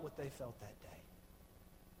felt what they felt that day.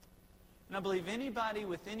 And I believe anybody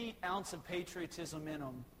with any ounce of patriotism in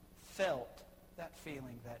them felt that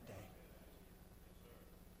feeling that day.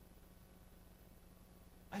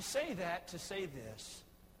 I say that to say this.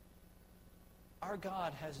 Our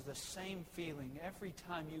God has the same feeling every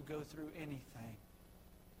time you go through anything.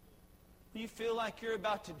 When you feel like you're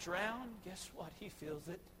about to drown, guess what? He feels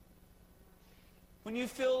it. When you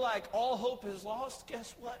feel like all hope is lost,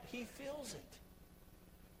 guess what? He feels it.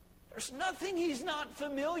 There's nothing He's not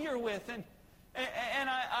familiar with. And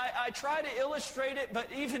I try to illustrate it, but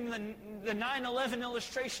even the 9/11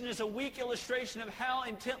 illustration is a weak illustration of how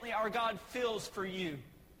intently our God feels for you.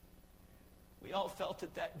 We all felt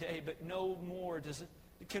it that day, but no more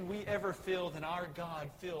can we ever feel than our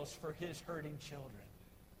God feels for His hurting children.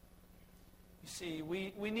 You see,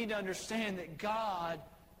 we need to understand that God,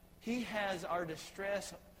 He has our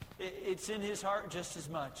distress. It's in His heart just as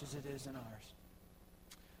much as it is in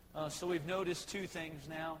ours. So we've noticed two things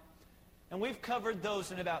now, and we've covered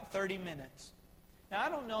those in about 30 minutes. Now, I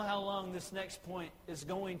don't know how long this next point is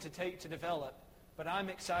going to take to develop, but I'm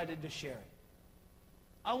excited to share it.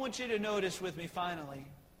 I want you to notice with me, finally,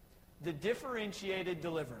 the differentiated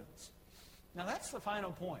deliverance. Now, that's the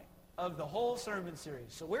final point of the whole sermon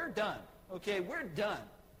series. So we're done. Okay, we're done.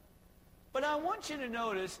 But I want you to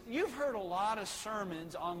notice, you've heard a lot of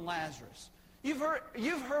sermons on Lazarus. You've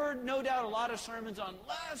heard, no doubt, a lot of sermons on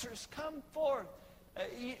Lazarus, come forth.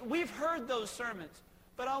 We've heard those sermons.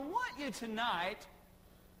 But I want you tonight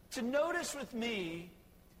to notice with me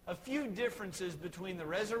a few differences between the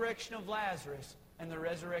resurrection of Lazarus and the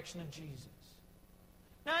resurrection of Jesus.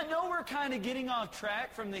 Now, I know we're kind of getting off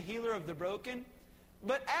track from the healer of the broken,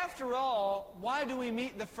 but after all, why do we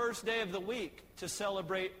meet the first day of the week? To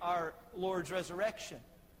celebrate our Lord's resurrection.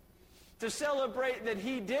 To celebrate that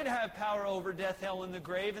He did have power over death, hell, and the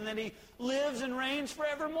grave, and that He lives and reigns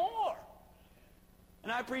forevermore.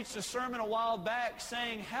 And I preached a sermon a while back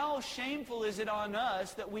saying, how shameful is it on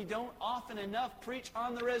us that we don't often enough preach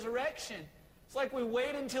on the resurrection? It's like we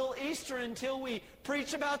wait until Easter until we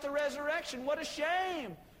preach about the resurrection. What a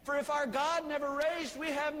shame! For if our God never raised, we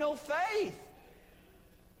have no faith.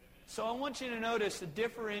 So I want you to notice the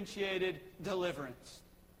differentiated deliverance.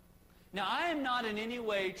 Now, I am not in any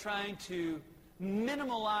way trying to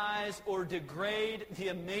minimalize or degrade the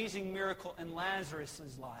amazing miracle in Lazarus'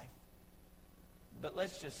 life. But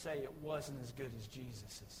let's just say it wasn't as good as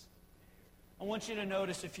Jesus's. I want you to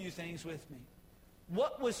notice a few things with me.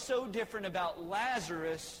 What was so different about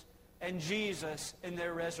Lazarus and Jesus in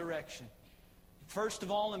their resurrection? First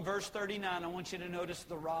of all, in verse 39, I want you to notice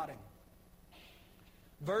the rotting.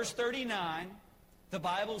 Verse 39, the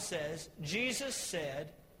Bible says, Jesus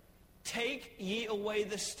said, "Take ye away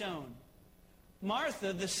the stone."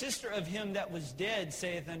 Martha, the sister of him that was dead,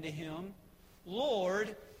 saith unto him,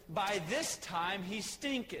 Lord, by this time he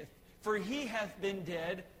stinketh, for he hath been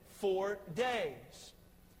dead 4 days.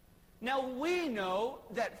 Now we know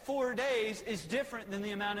that 4 days is different than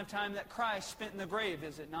the amount of time that Christ spent in the grave,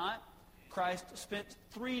 is it not? Christ spent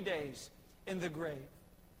 3 days in the grave.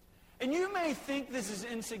 And you may think this is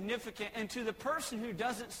insignificant, and to the person who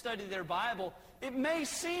doesn't study their Bible, it may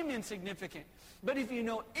seem insignificant. But if you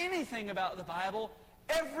know anything about the Bible,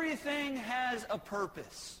 everything has a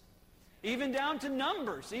purpose. Even down to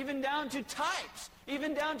numbers, even down to types,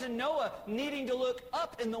 even down to Noah needing to look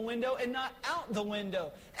up in the window and not out the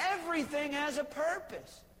window. Everything has a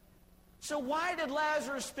purpose. So why did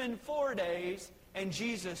Lazarus spend 4 days and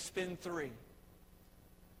Jesus spend 3?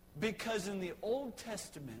 Because in the Old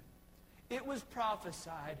Testament, it was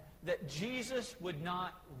prophesied that Jesus would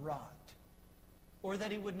not rot or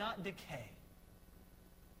that he would not decay.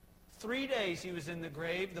 3 days he was in the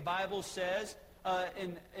grave. The Bible says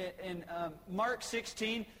in Mark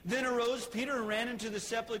 16, then arose Peter and ran into the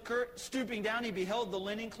sepulchre. Stooping down, he beheld the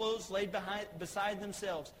linen clothes laid beside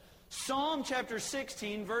themselves. Psalm chapter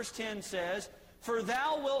 16, verse 10 says, for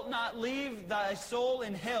thou wilt not leave thy soul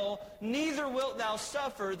in hell, neither wilt thou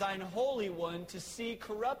suffer thine Holy One to see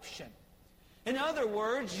corruption. In other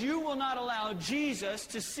words, you will not allow Jesus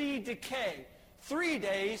to see decay. 3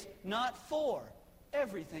 days, not 4.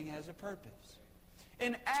 Everything has a purpose.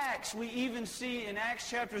 In Acts, we even see in Acts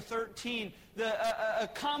chapter 13 a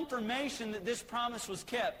confirmation that this promise was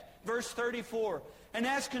kept. Verse 34, and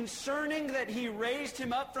as concerning that he raised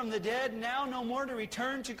him up from the dead, now no more to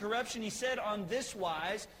return to corruption, he said on this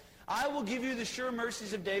wise, I will give you the sure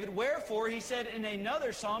mercies of David. Wherefore, he said in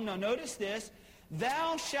another psalm, now notice this,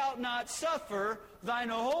 thou shalt not suffer thine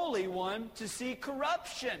Holy One to see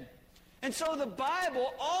corruption. And so the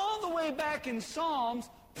Bible, all the way back in Psalms,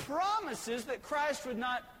 promises that Christ would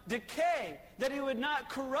not decay, that he would not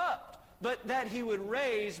corrupt, but that he would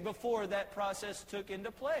raise before that process took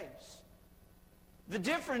into place. The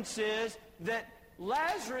difference is that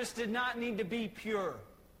Lazarus did not need to be pure.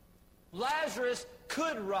 Lazarus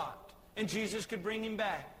could rot, and Jesus could bring him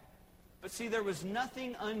back. But see, there was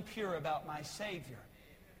nothing impure about my Savior.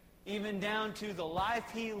 Even down to the life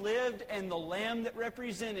he lived and the lamb that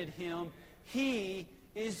represented him, he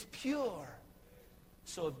is pure.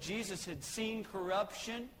 So if Jesus had seen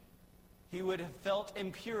corruption, he would have felt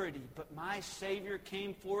impurity. But my Savior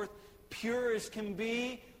came forth pure as can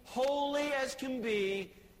be, holy as can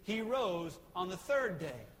be. He rose on the 3rd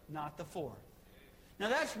day, not the 4th. Now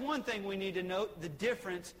that's one thing we need to note, the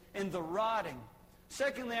difference in the rotting.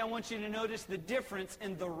 Secondly, I want you to notice the difference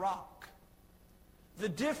in the rock. The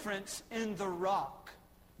difference in the rock.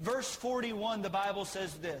 Verse 41, the Bible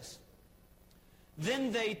says this.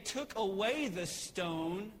 Then they took away the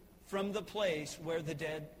stone from the place where the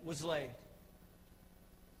dead was laid.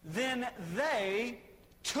 Then they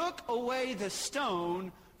took away the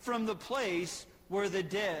stone from the place where the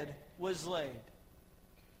dead was laid.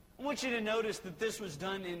 I want you to notice that this was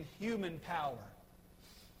done in human power.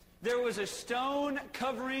 There was a stone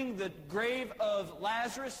covering the grave of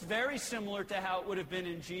Lazarus, very similar to how it would have been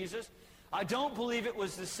in Jesus. I don't believe it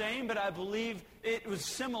was the same, but I believe it was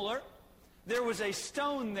similar. There was a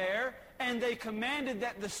stone there, and they commanded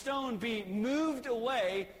that the stone be moved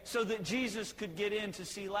away so that Jesus could get in to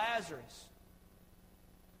see Lazarus.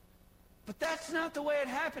 But that's not the way it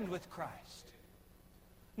happened with Christ.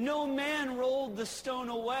 No man rolled the stone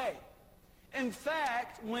away. In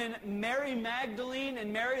fact, when Mary Magdalene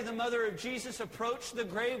and Mary, the mother of Jesus, approached the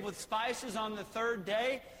grave with spices on the third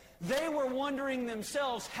day, they were wondering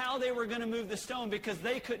themselves how they were going to move the stone because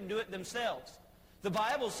they couldn't do it themselves. The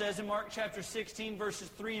Bible says in Mark chapter 16, verses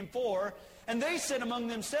 3 and 4, and they said among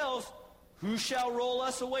themselves, who shall roll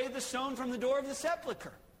us away the stone from the door of the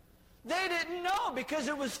sepulchre? They didn't know because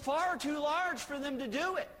it was far too large for them to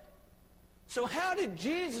do it. So how did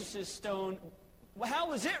Jesus' stone, how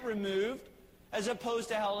was it removed as opposed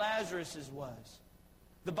to how Lazarus' was?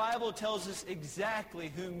 The Bible tells us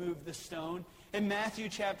exactly who moved the stone in Matthew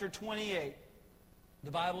chapter 28.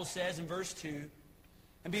 The Bible says in verse 2,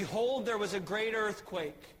 and behold, there was a great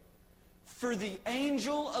earthquake, for the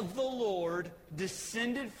angel of the Lord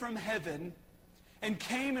descended from heaven and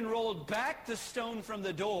came and rolled back the stone from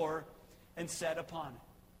the door and sat upon it.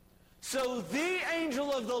 So the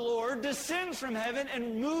angel of the Lord descends from heaven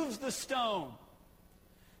and moves the stone.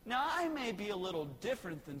 Now, I may be a little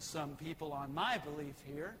different than some people on my belief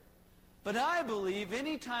here, but I believe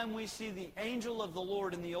anytime we see the angel of the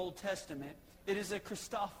Lord in the Old Testament, it is a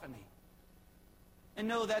Christophany. And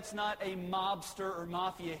no, that's not a mobster or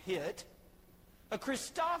mafia hit. A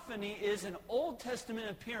Christophany is an Old Testament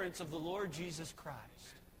appearance of the Lord Jesus Christ.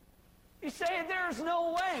 You say, there's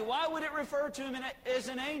no way. Why would it refer to him as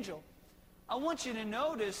an angel? I want you to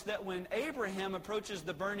notice that when Abraham approaches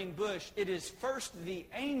the burning bush, it is first the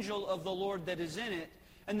angel of the Lord that is in it,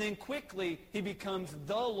 and then quickly he becomes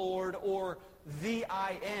the Lord or the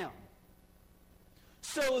I am.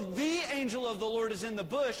 So the angel of the Lord is in the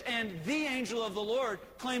bush, and the angel of the Lord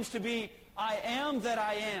claims to be I am that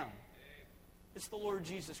I am. It's the Lord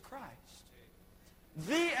Jesus Christ.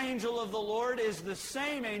 The angel of the Lord is the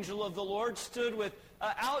same angel of the Lord stood with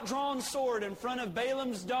an outdrawn sword in front of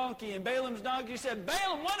Balaam's donkey. And Balaam's donkey said,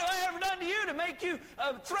 Balaam, what have I ever done to you to make you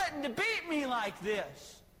threaten to beat me like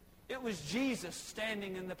this? It was Jesus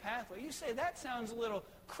standing in the pathway. You say, that sounds a little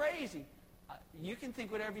crazy. You can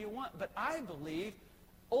think whatever you want, but I believe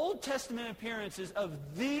Old Testament appearances of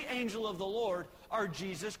the angel of the Lord are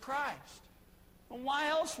Jesus Christ. Why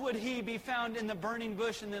else would he be found in the burning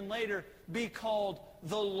bush and then later be called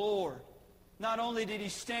the Lord? Not only did he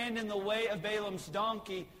stand in the way of Balaam's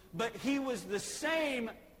donkey, but he was the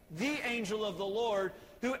same, the angel of the Lord,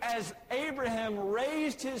 who as Abraham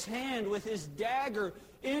raised his hand with his dagger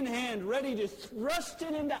in hand, ready to thrust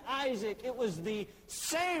it into Isaac, it was the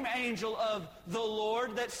same angel of the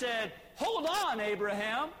Lord that said, hold on,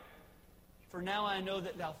 Abraham, for now I know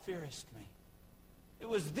that thou fearest me. It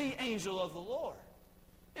was the angel of the Lord.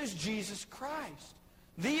 It is Jesus Christ.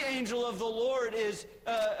 The angel of the Lord is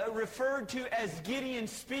referred to as Gideon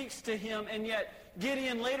speaks to him, and yet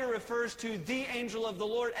Gideon later refers to the angel of the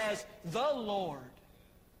Lord as the Lord.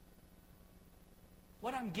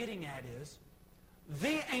 What I'm getting at is,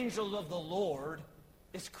 the angel of the Lord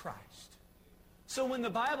is Christ. So when the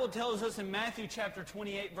Bible tells us in Matthew chapter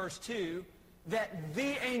 28, verse 2, that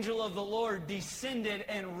the angel of the Lord descended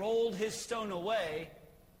and rolled his stone away,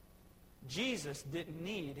 Jesus didn't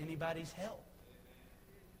need anybody's help.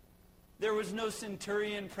 There was no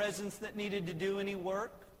centurion presence that needed to do any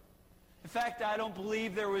work. In fact, I don't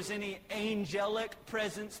believe there was any angelic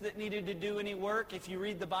presence that needed to do any work. If you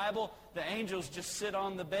read the Bible, the angels just sit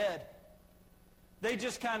on the bed. They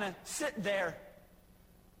just kind of sit there.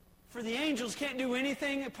 For the angels can't do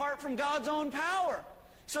anything apart from God's own power.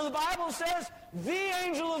 So the Bible says, the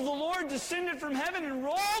angel of the Lord descended from heaven and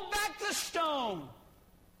rolled back the stone.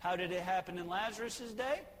 How did it happen in Lazarus'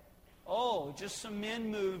 day? Oh, just some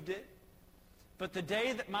men moved it. But the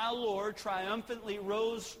day that my Lord triumphantly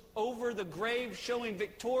rose over the grave, showing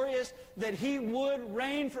victorious that he would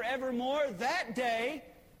reign forevermore, that day,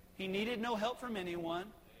 he needed no help from anyone.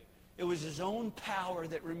 It was his own power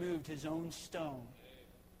that removed his own stone.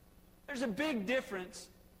 There's a big difference,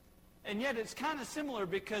 and yet it's kind of similar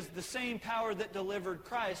because the same power that delivered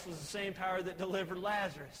Christ was the same power that delivered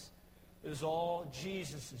Lazarus. It was all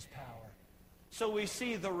Jesus' power. So we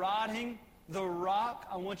see the rotting, the rock.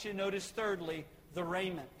 I want you to notice thirdly, the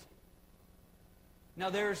raiment. Now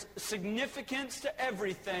there's significance to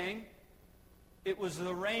everything. It was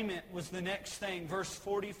the raiment was the next thing. Verse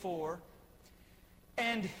 44.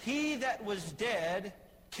 And he that was dead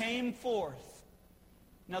came forth.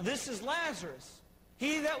 Now this is Lazarus.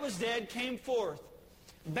 He that was dead came forth,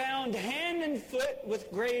 bound hand and foot with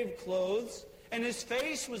grave clothes, and his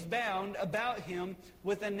face was bound about him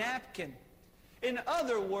with a napkin. In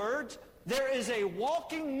other words, there is a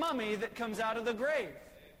walking mummy that comes out of the grave.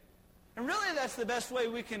 And really that's the best way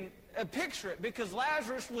we can picture it, because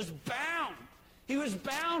Lazarus was bound. He was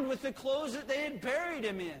bound with the clothes that they had buried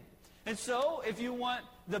him in. And so, if you want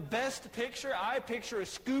the best picture, I picture a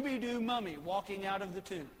Scooby-Doo mummy walking out of the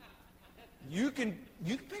tomb. You can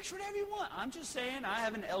picture whatever you want. I'm just saying I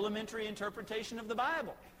have an elementary interpretation of the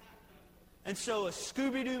Bible. And so a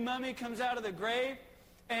Scooby-Doo mummy comes out of the grave,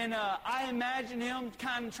 and I imagine him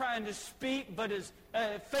kind of trying to speak, but his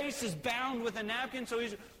face is bound with a napkin, so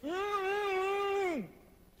he's...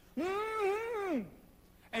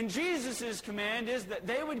 And Jesus' command is that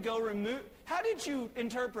they would go remove... How did you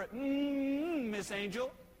interpret Miss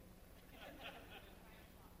Angel?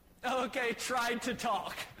 Okay, tried to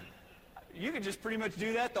talk. You could just pretty much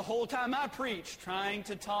do that the whole time I preach. Trying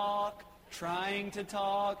to talk,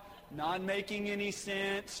 not making any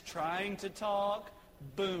sense, trying to talk,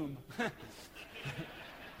 boom.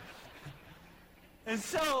 And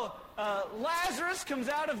so Lazarus comes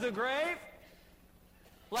out of the grave.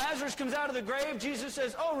 Jesus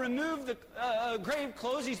says, oh, remove the grave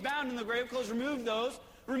clothes. He's bound in the grave clothes. Remove those.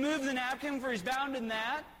 Remove the napkin, for he's bound in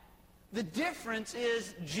that. The difference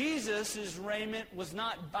is Jesus' raiment was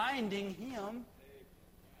not binding him.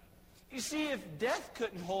 You see, if death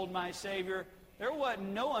couldn't hold my Savior, there wasn't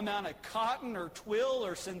no amount of cotton or twill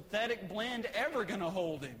or synthetic blend ever going to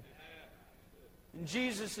hold him. And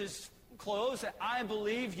Jesus' clothes, I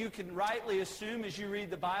believe you can rightly assume as you read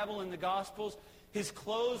the Bible and the Gospels, his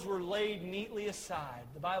clothes were laid neatly aside.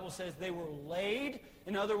 The Bible says they were laid.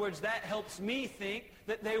 In other words, that helps me think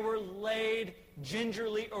that they were laid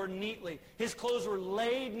gingerly or neatly. His clothes were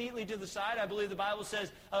laid neatly to the side. I believe the Bible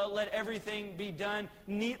says, let everything be done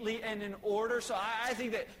neatly and in order. So I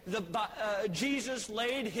think that Jesus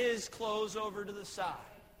laid his clothes over to the side.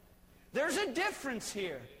 There's a difference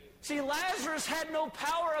here. See, Lazarus had no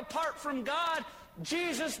power apart from God.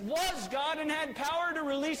 Jesus was God and had power to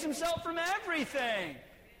release himself from everything.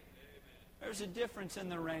 There's a difference in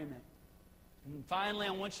the raiment. And finally,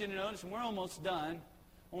 I want you to notice, and we're almost done,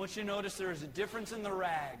 I want you to notice there is a difference in the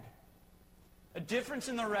rag. A difference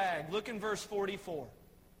in the rag. Look in verse 44.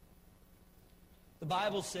 The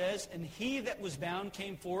Bible says, and he that was bound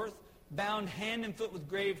came forth, bound hand and foot with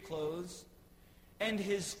grave clothes, and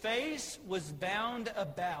his face was bound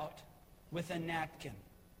about with a napkin.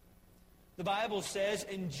 The Bible says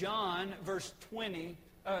in John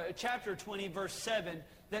chapter 20, verse 7,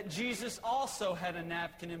 that Jesus also had a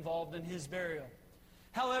napkin involved in his burial.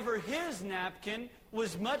 However, his napkin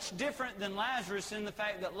was much different than Lazarus in the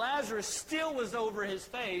fact that Lazarus still was over his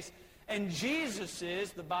face, and Jesus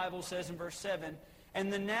is, the Bible says in verse 7,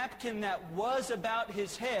 and the napkin that was about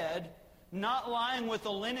his head, not lying with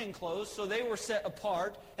the linen clothes, so they were set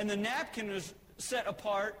apart, and the napkin was set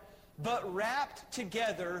apart, but wrapped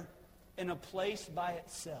together in a place by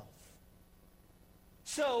itself.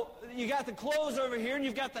 So you got the clothes over here and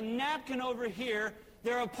you've got the napkin over here.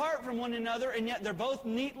 They're apart from one another and yet they're both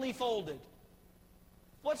neatly folded.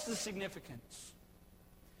 What's the significance?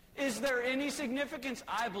 Is there any significance?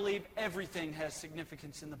 I believe everything has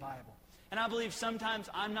significance in the Bible. And I believe sometimes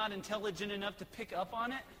I'm not intelligent enough to pick up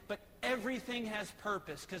on it, but everything has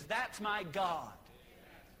purpose because that's my God.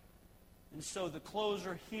 And so the clothes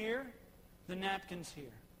are here, the napkin's here.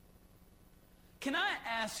 Can I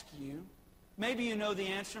ask you, maybe you know the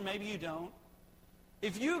answer, maybe you don't.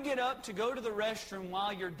 If you get up to go to the restroom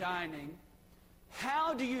while you're dining,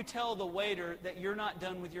 how do you tell the waiter that you're not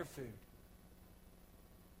done with your food?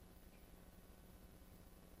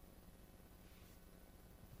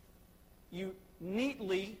 You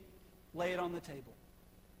neatly lay it on the table.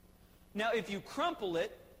 Now, if you crumple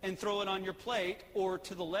it and throw it on your plate, or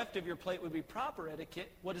to the left of your plate would be proper etiquette,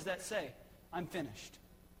 what does that say? I'm finished.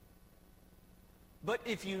 But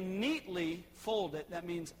if you neatly fold it, that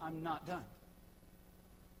means I'm not done.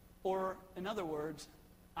 Or, in other words,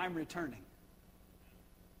 I'm returning.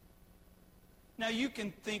 Now, you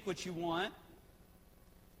can think what you want.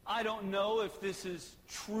 I don't know if this is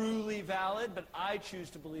truly valid, but I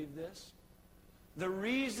choose to believe this. The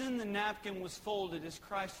reason the napkin was folded is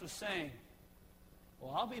Christ was saying,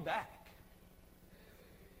 well, I'll be back.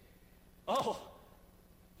 Oh,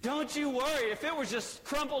 don't you worry. If it was just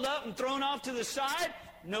crumpled up and thrown off to the side,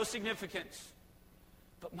 no significance.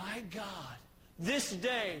 But my God, this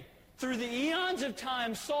day, through the eons of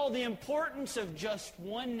time, saw the importance of just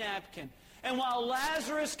one napkin. And while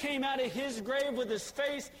Lazarus came out of his grave with his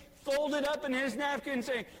face folded up in his napkin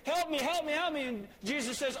saying, help me, help me, help me. And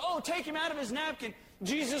Jesus says, oh, take him out of his napkin.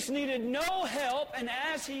 Jesus needed no help, and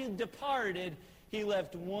as he departed, he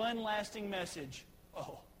left one lasting message.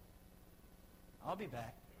 Oh, I'll be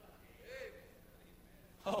back.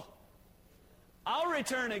 Oh, I'll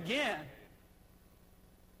return again.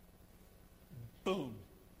 Boom.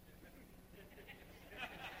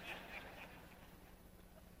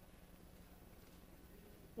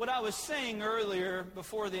 What I was saying earlier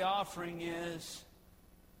before the offering is,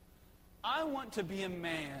 I want to be a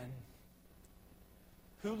man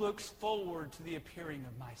who looks forward to the appearing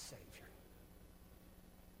of my Savior.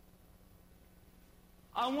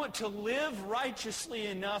 I want to live righteously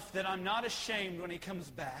enough that I'm not ashamed when he comes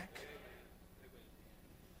back.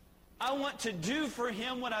 I want to do for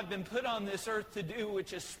him what I've been put on this earth to do,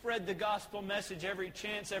 which is spread the gospel message every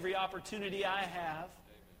chance, every opportunity I have,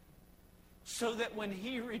 so that when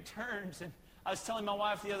he returns, and I was telling my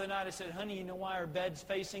wife the other night, I said, honey, you know why our bed's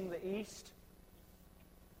facing the east?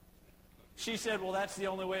 She said, well, that's the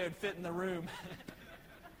only way it would fit in the room.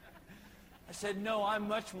 I said, no, I'm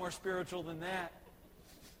much more spiritual than that.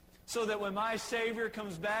 So that when my Savior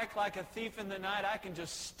comes back like a thief in the night, I can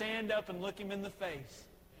just stand up and look him in the face.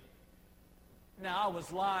 Now, I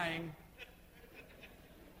was lying.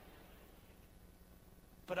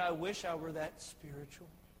 But I wish I were that spiritual.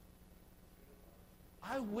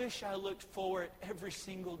 I wish I looked forward every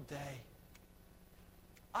single day.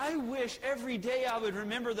 I wish every day I would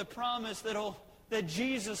remember the promise that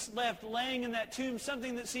Jesus left laying in that tomb,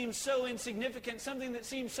 something that seems so insignificant, something that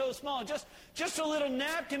seems so small, just a little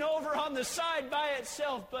napkin over on the side by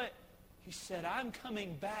itself. But he said, I'm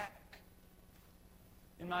coming back.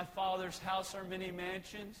 In my Father's house are many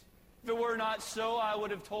mansions. If it were not so, I would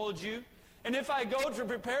have told you. And if I go to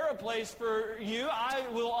prepare a place for you, I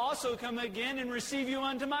will also come again and receive you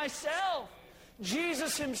unto myself.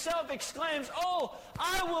 Jesus himself exclaims, oh,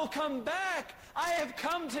 I will come back. I have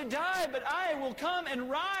come to die, but I will come and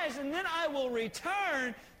rise, and then I will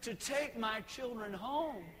return to take my children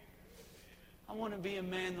home. I want to be a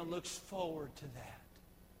man that looks forward to that.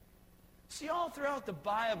 See, all throughout the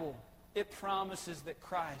Bible, it promises that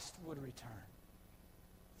Christ would return.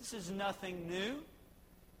 This is nothing new.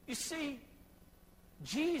 You see,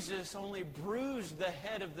 Jesus only bruised the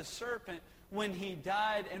head of the serpent when he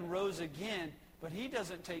died and rose again, but he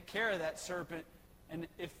doesn't take care of that serpent. And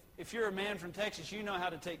if you're a man from Texas, you know how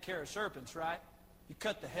to take care of serpents, right? You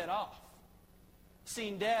cut the head off.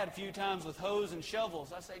 Seen Dad a few times with hoes and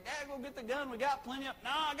shovels. I say, Dad, go get the gun. We got plenty of... No,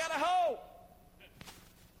 I got a hoe.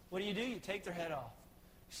 What do? You take their head off.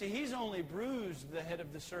 See, he's only bruised the head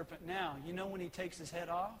of the serpent now. You know when he takes his head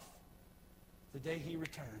off? The day he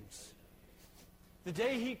returns. The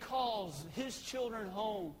day he calls his children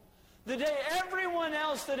home. The day everyone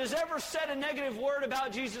else that has ever said a negative word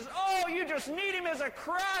about Jesus, oh, you just need him as a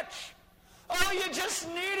crutch. Oh, you just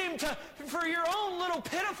need him for your own little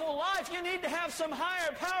pitiful life. You need to have some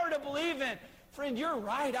higher power to believe in. Friend, you're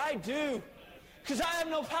right, I do. Because I have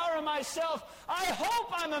no power in myself. I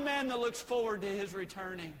hope I'm a man that looks forward to his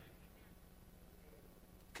returning.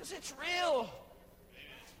 Because it's real.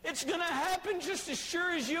 It's going to happen just as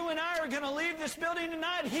sure as you and I are going to leave this building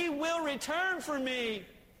tonight. He will return for me.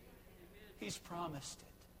 He's promised it.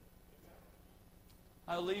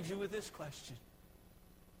 I'll leave you with this question.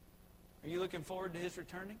 Are you looking forward to his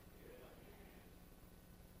returning?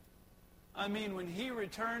 I mean, when he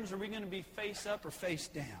returns, are we going to be face up or face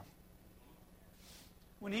down?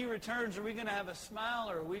 When he returns, are we going to have a smile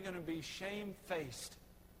or are we going to be shame-faced?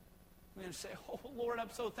 We're going to say, oh, Lord, I'm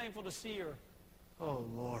so thankful to see you. Oh,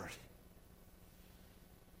 Lord.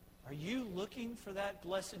 Are you looking for that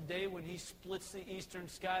blessed day when he splits the eastern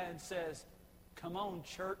sky and says, come on,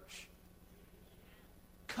 church.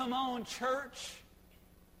 Come on, church.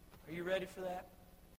 Are you ready for that?